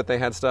knew that they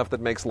had stuff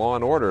that makes Law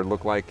and Order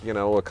look like,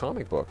 a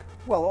comic book?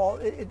 Well,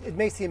 it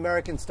makes the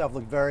American stuff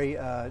look very,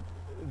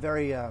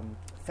 very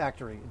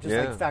factory, just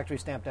like factory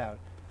stamped out.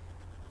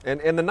 And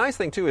the nice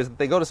thing, too, is that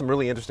they go to some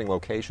really interesting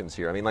locations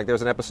here. I mean, like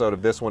there's an episode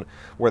of this one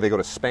where they go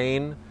to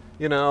Spain,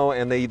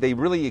 and they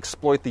really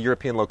exploit the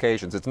European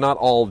locations. It's not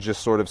all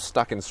just sort of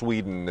stuck in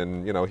Sweden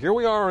and, here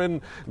we are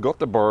in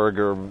Gothenburg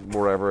or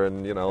wherever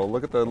and,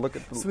 look at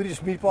the Swedish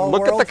meatball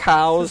Look world. at the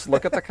cows.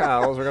 Look at the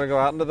cows. We're going to go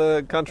out into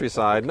the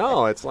countryside.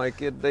 No, it's like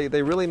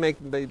they really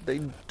they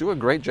do a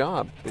great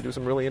job. They do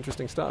some really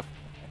interesting stuff.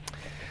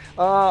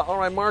 All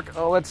right, Mark,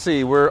 let's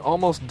see. We're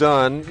almost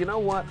done. You know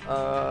what?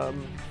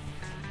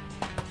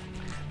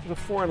 There's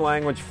a foreign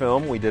language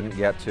film we didn't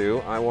get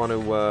to. I want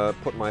to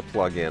put my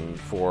plug in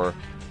for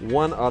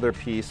one other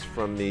piece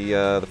from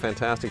the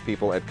fantastic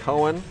people at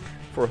Cohen,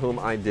 for whom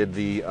I did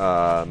the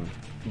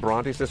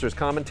Bronte Sisters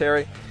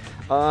commentary.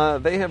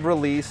 They have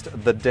released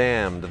The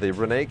Damned, the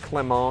René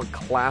Clément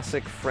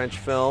classic French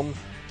film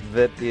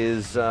that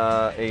is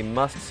a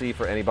must-see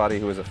for anybody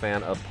who is a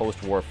fan of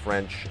post-war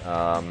French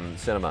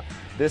cinema.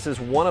 This is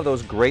one of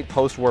those great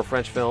post-war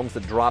French films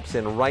that drops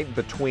in right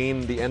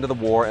between the end of the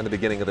war and the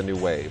beginning of the new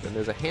wave. And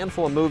there's a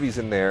handful of movies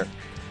in there,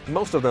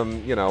 most of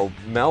them,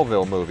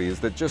 Melville movies,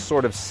 that just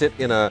sort of sit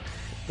in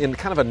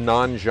kind of a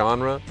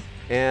non-genre.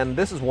 And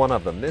this is one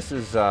of them. This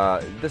is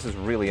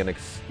really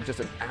just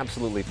an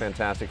absolutely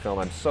fantastic film.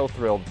 I'm so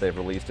thrilled that they've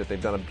released it.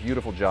 They've done a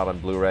beautiful job on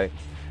Blu-ray.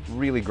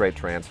 Really great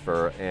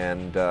transfer.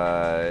 And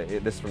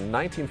this is from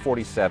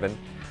 1947.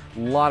 A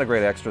lot of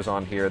great extras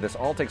on here. This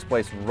all takes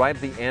place right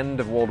at the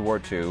end of World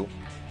War II.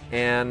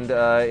 And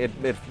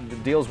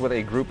it deals with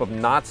a group of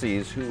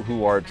Nazis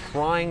who are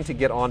trying to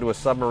get onto a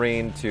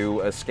submarine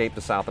to escape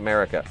to South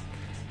America.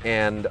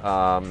 And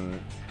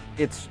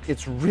it's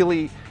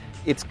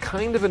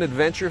kind of an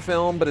adventure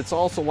film, but it's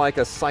also like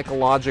a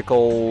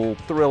psychological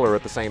thriller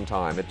at the same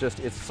time.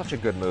 It's such a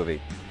good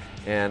movie.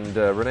 And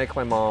René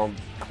Clément,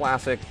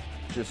 classic,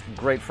 just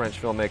great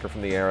French filmmaker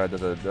from the era,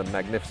 does a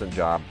magnificent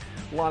job.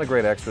 A lot of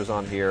great extras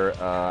on here.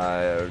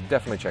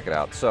 Definitely check it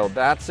out. So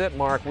that's it,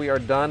 Mark. We are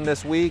done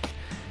this week.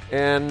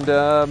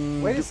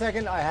 And Wait a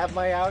second. I have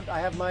my out. I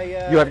have my.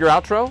 you have your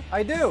outro?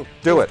 I do.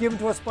 Do was it. Given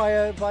to us by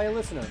a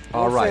listener.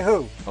 All Won't right. say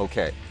who.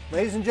 Okay.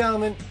 Ladies and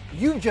gentlemen,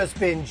 you've just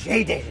been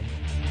J-dated.